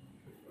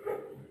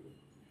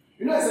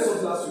 You know, I said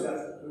something last week that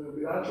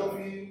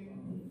philanthropy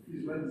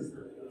is when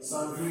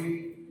Sandry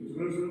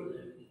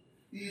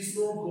is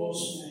not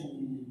gospel,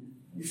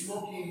 it's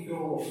not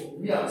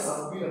kingdom. Me and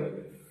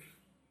Sandry.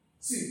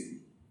 See,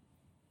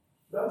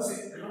 that will say,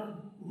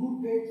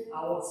 rooted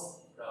out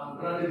and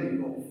grounded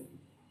in love.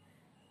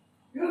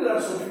 You know, there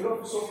are some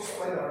philosophers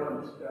flying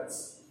around that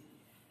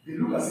they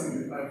look as if in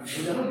the Bible, but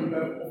they are not in the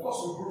Bible. Of course,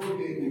 we borrow them,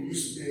 we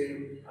use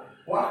them,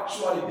 but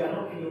actually, they are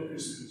not kingdom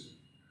principles.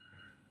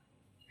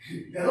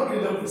 They are not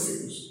kingdom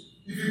principles.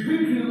 If you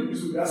bring kingdom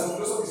principles, there are some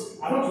philosophers.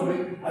 I don't want to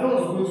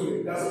go into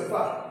it. There are some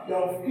fact. There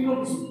are kingdom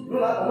principles. You know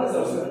that once I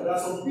was saying, there are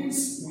some things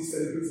we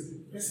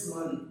celebrate.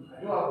 Personally,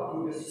 I don't have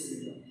boldness to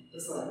celebrate.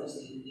 Personally, I don't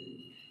celebrate them.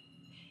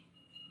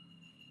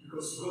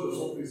 Because God does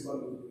not place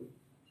value on them.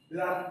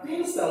 There are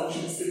things that we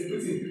should be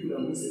celebrating people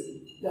that we say,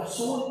 there are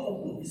someone come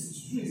to visit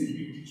you. Is a big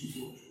deal to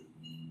God.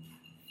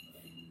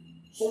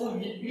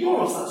 Someone, you don't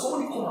understand,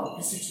 somebody come and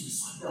visit you,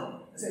 sit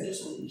down, and say, I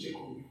just want to check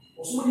on you.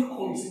 Or somebody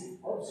call you and say,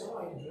 I want to say, how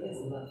are you doing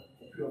for that?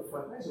 Hope you are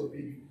fine. That's your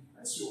baby.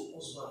 That's your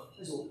husband.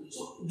 That's your...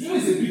 So, doing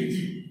is a big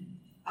deal.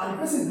 And the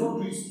person does not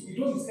do it, he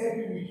does it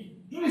every week.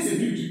 Doing is a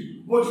big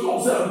deal. But you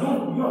observe, you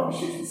don't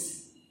appreciate it.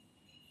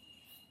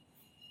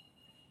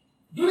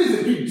 Doing is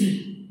a big deal.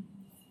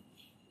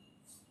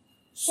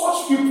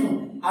 Such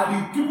people are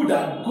the people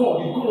that God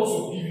wants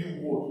to give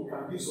you what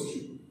can give such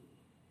people.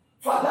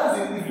 Fact, that's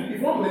if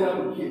you want to learn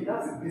how to care,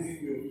 that's the basic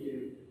way of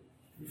caring.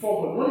 Before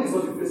God, money is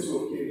not the best way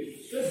of caring.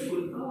 Let's go,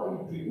 how are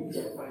you doing? Hope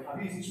you are fine. Have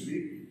you eaten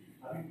today?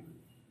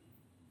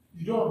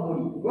 You don't have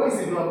money. Why is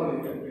it you don't have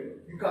money?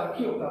 You can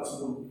care of that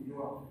money. You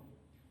don't have.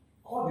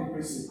 Call the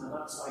person and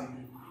ask how you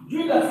do.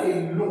 Doing that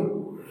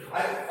alone. I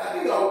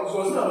think I was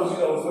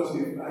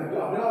watching. I've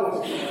never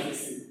watched a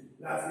thing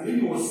that the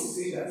lady was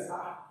saying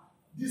that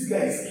this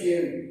guy is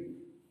caring.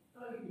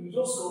 You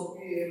just come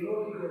here,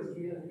 Lord,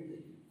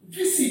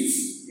 visit.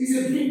 It's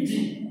a big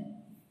deal.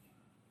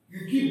 You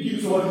keep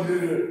giving somebody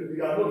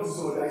you are not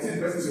somebody. I say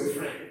the person is your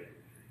friend.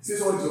 Say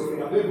somebody is your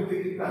friend. I'm not even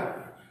taking time.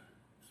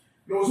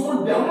 There was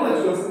one day, a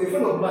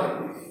friend of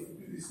mine.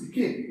 He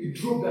came. He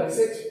drove there. He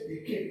said he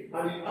came,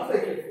 and after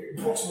he came,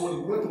 he brought money.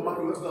 We went to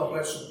market. We went to go and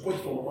buy soup. Bought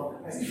it from mama.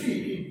 I said, if he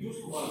came,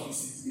 just come and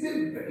visit. It's a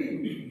very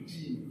big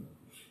deal.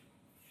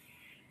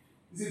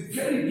 It's a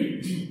very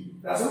big deal.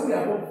 That's something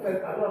I want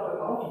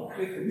to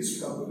create this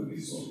week. I'm going to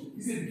do something.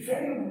 It's a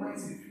very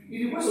mighty. In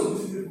the presence of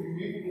these people, you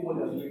will even know what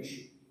they are going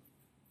through.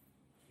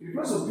 In the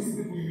presence of these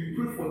people, you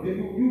will pray for them.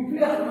 You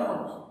play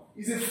around.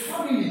 It's a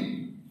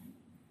family.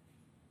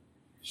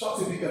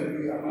 Shout a big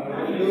hallelujah.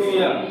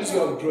 Hallelujah. This is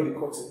how we draw the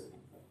curtain.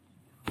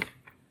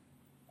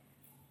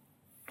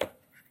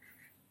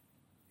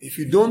 If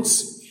you don't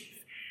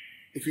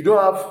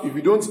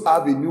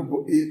have a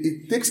newborn,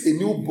 it takes a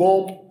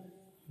newborn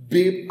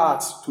babe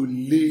heart to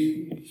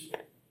lay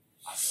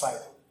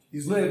aside.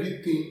 It's not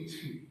everything.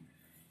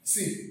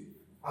 See,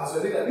 as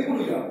we're there, people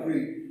who are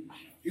praying,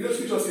 you know,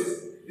 scripture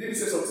says, David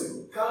says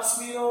something,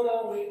 cast me all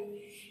that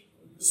way.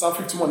 Psalm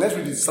 51. Let's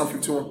read it. Psalm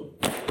 51.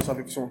 Psalm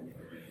 51.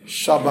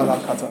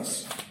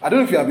 Shabalakatas. I don't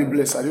know if you have been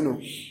blessed. I don't know.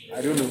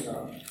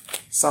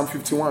 Psalm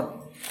 51.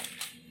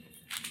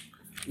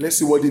 Let's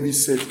see what David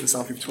said in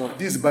Psalm 51.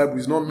 This Bible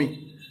is not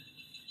me.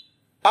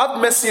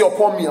 Have mercy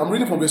upon me. I'm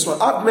reading from verse 1.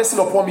 Have mercy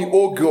upon me,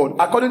 O God,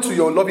 according to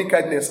your loving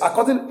kindness,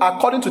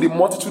 according to the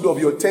multitude of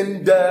your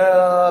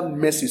tender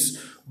mercies.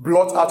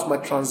 Blot out my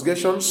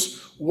transgressions.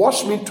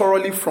 Wash me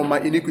thoroughly from my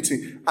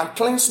iniquity and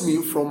cleanse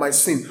me from my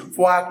sin.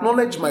 For I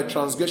acknowledge my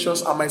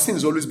transgressions and my sin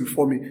is always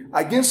before me.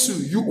 Against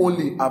you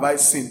only have I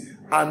sinned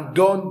and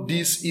done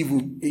this evil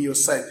in your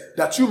sight,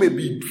 that you may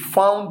be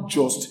found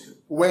just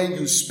when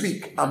you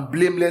speak and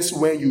blameless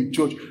when you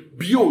judge.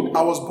 Behold,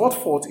 I was brought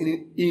forth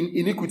in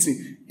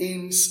iniquity,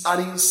 and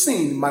in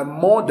sin my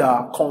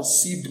mother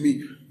conceived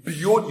me.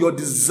 Behold, you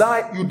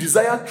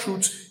desire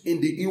truth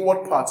in the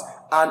inward part,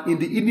 and in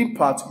the hidden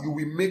part you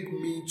will make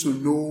me to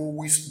know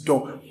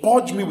wisdom.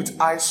 Purge me with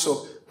hyssop,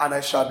 and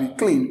I shall be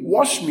clean.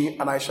 Wash me,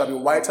 and I shall be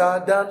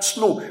whiter than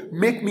snow.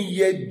 Make me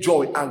hear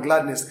joy and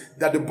gladness,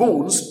 that the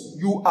bones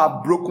you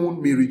have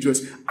broken may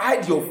rejoice.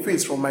 Hide your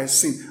face from my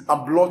sin,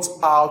 and blot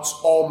out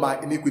all my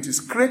iniquities.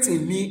 Create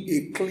in me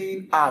a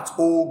clean heart,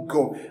 O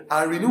God,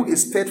 and renew a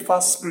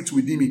steadfast spirit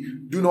within me.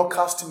 Do not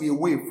cast me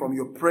away from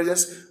your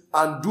presence,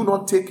 and do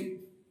not take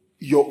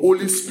your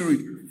Holy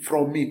Spirit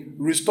from me.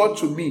 Restore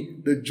to me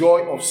the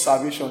joy of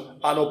salvation,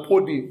 and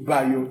uphold me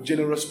by your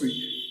generous spirit.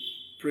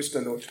 Praise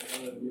the Lord.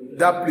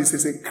 That place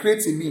is a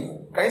create in me.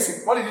 Can you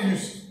see? What did he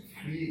use?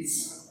 Create.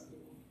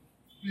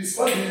 Please,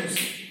 what did he use?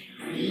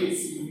 Create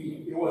in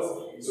me. It was.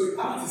 So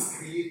the heart is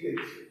created.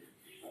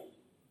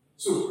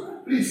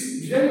 So,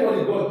 please, did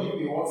anybody God give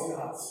you a wanting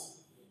heart?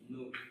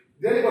 No.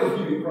 Did anybody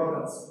give you a proud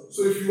heart?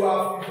 So if you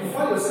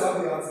find yourself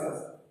having a wanting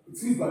heart,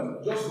 it means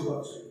that just go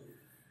back to it.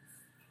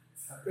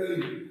 I'm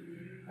telling you,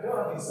 I don't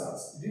have this heart.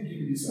 You didn't give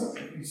me this heart.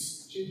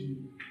 Please, change me.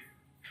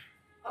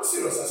 I'm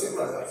serious, as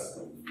simple as that.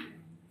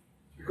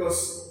 Because,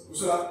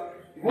 so that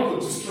you want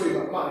to destroy a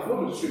man, if you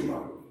want to destroy a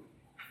man,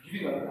 give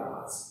him another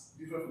heart.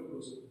 Different from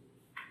those.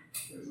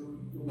 There's no one.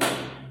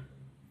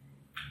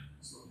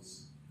 It's not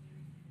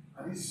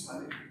this.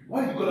 And why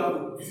did God have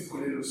to visit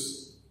Cornelius?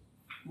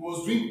 He was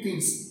doing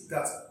things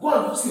that, go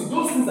and see,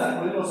 those things that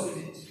Cornelius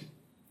did.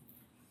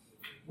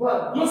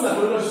 Well, those that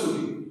Cornelius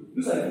showed,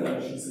 those are the things that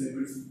we should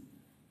celebrate.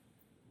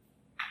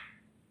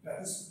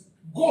 That is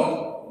God.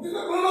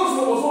 Cornelius was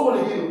not born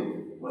again.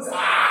 Was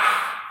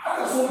how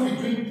can someone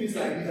be doing things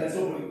like this and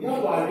somebody? You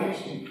have to arrange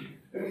him.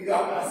 You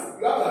have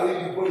to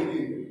arrange him born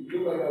again.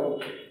 Look like that.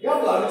 You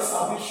have to arrange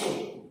salvation.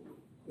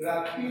 There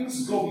are things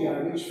God will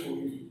arrange for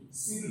you.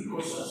 Simply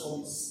because of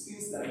some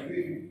things that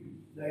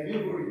you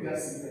don't repair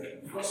sickness.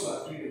 Because you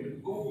are doing them,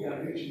 God will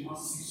arrange you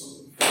must see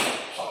something.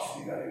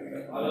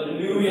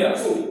 Hallelujah.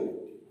 So,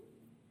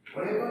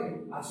 whenever you,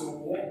 at your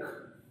walk,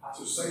 at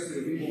your site,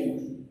 you're being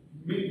old,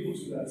 make good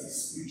that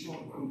spiritual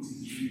growth is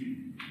real.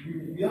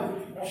 We have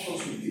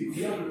options to take,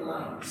 we have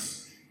lands.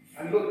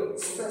 And look,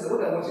 sometimes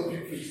when I watch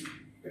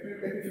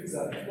every things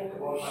that talk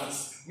about lands,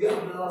 we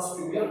have lands,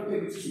 we have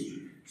territory.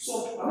 So,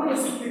 I'm not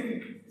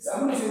saying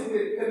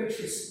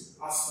territories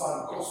as per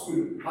gospel.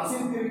 I'm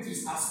saying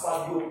territories as per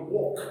your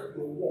walk.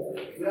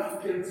 We have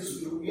territories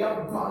to take, we have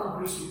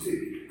boundaries to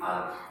take.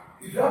 And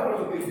if you have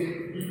to take them,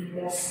 we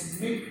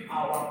must make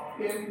our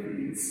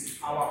templates,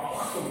 our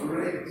pattern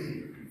ready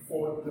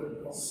for the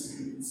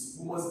possibilities.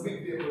 We must make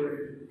them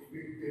ready.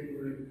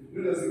 You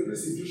know, there's a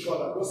place in Joshua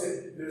that God said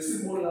there is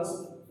still more lands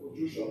for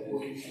Joshua,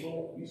 but it's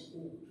old.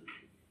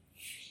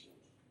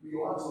 May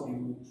your heart not be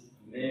old.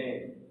 Amen.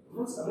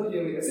 I'm not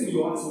hearing. I say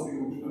your heart must be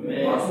old.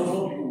 Your heart must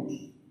not be old.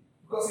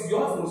 Because if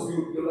your heart must be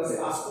old, you're going to say,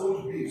 as old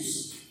babes.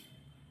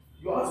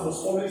 Your heart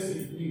must always be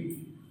new.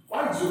 Why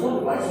is your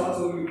heart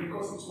not new?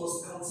 Because it must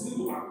continue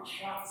to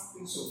attract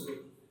things of God.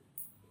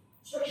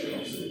 Especially when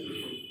you say,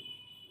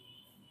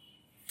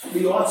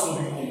 may your heart not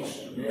be old.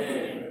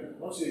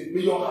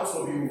 May your heart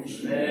not be old.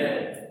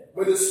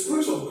 But the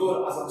Spirit of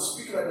God, as I'm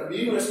speaking right now, may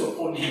it rest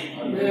upon you.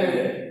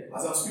 Amen.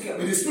 As I'm speaking,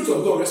 may the Spirit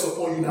of God rest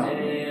upon you now.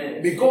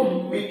 Amen. May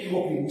God make you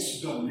up in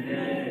wisdom.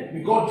 Amen.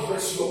 May God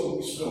dress you up in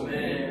wisdom.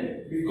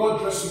 Amen. May God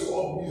dress you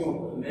up in wisdom.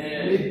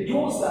 Amen. May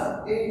those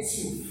that hate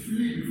you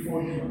flee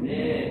before you.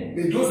 Amen.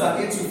 May those that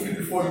hate you flee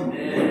before you.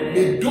 Amen.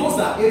 May those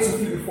that hate you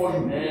flee before you.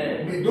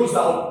 Amen. May those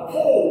that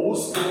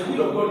oppose the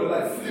will of God in your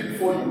life flee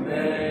before you.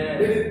 Amen.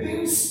 May the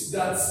things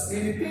that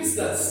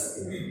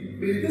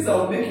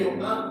will make your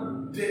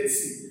hand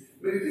dirty.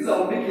 May the things that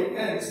will make your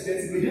hands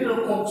dirty, may they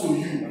not come to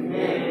you. Amen.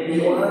 May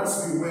your hands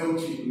be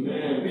wealthy.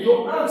 Amen. May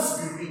your hands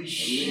be rich.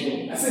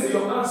 Amen. I said, may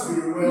your hands be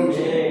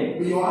wealthy. Amen.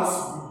 May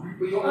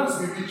your hands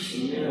be rich.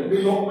 Amen.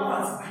 May your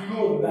heart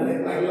glow like the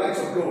light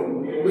of God.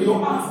 Amen. May your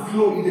heart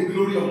glow in the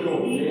glory of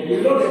God. Amen. May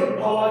the Lord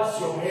empower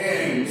your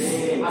hands.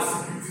 Amen. As you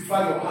beautify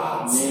your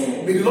heart.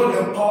 Amen. May the Lord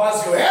empower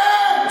your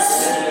hands.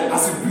 Amen.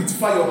 As you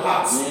beautify your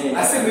heart. Amen. I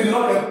said, may the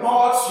Lord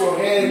empower your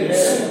hands.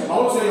 Amen. I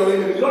want to say your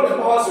hands. May the Lord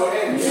empower your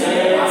hands.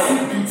 Amen. As you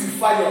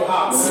beautify your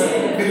heart.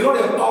 Amen. May the Lord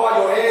empower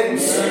your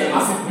hands. Amen.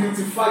 As you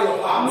beautify your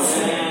heart.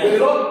 Amen. May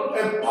the Lord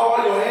empower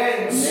your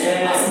hands.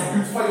 Amen. As you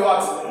beautify your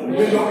heart. Amen.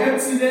 May your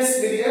emptiness,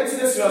 may the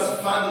emptiness you have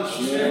vanished.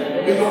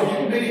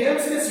 Amen. May the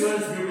emptiness you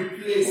have be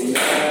replaced. Amen.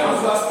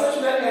 As you are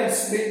stretching that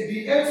hands, may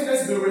the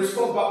emptiness be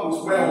restored back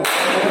with well.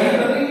 Amen. In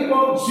the name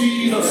of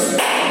Jesus,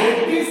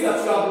 may things that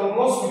you have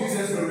lost with this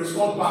hands be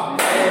restored back.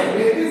 Amen.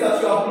 May things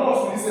that you have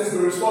lost with this hands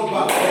be restored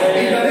back. Amen.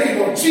 In the name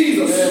of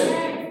Jesus. Amen.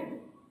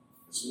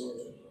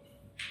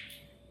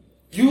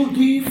 You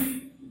give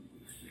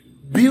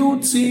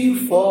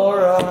beauty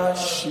for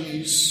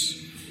ashes.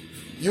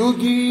 You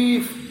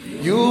give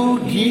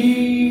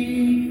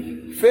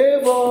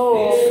favor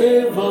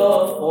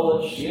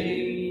for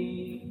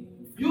shame.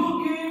 You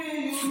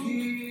give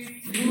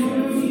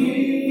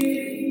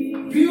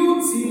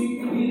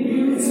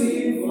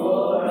beauty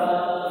for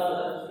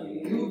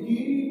ashes. You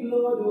give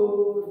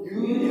Lord,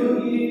 you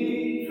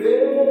give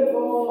favor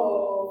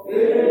for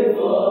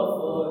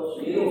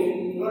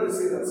shame. God is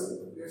saying that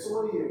there's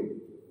somebody here.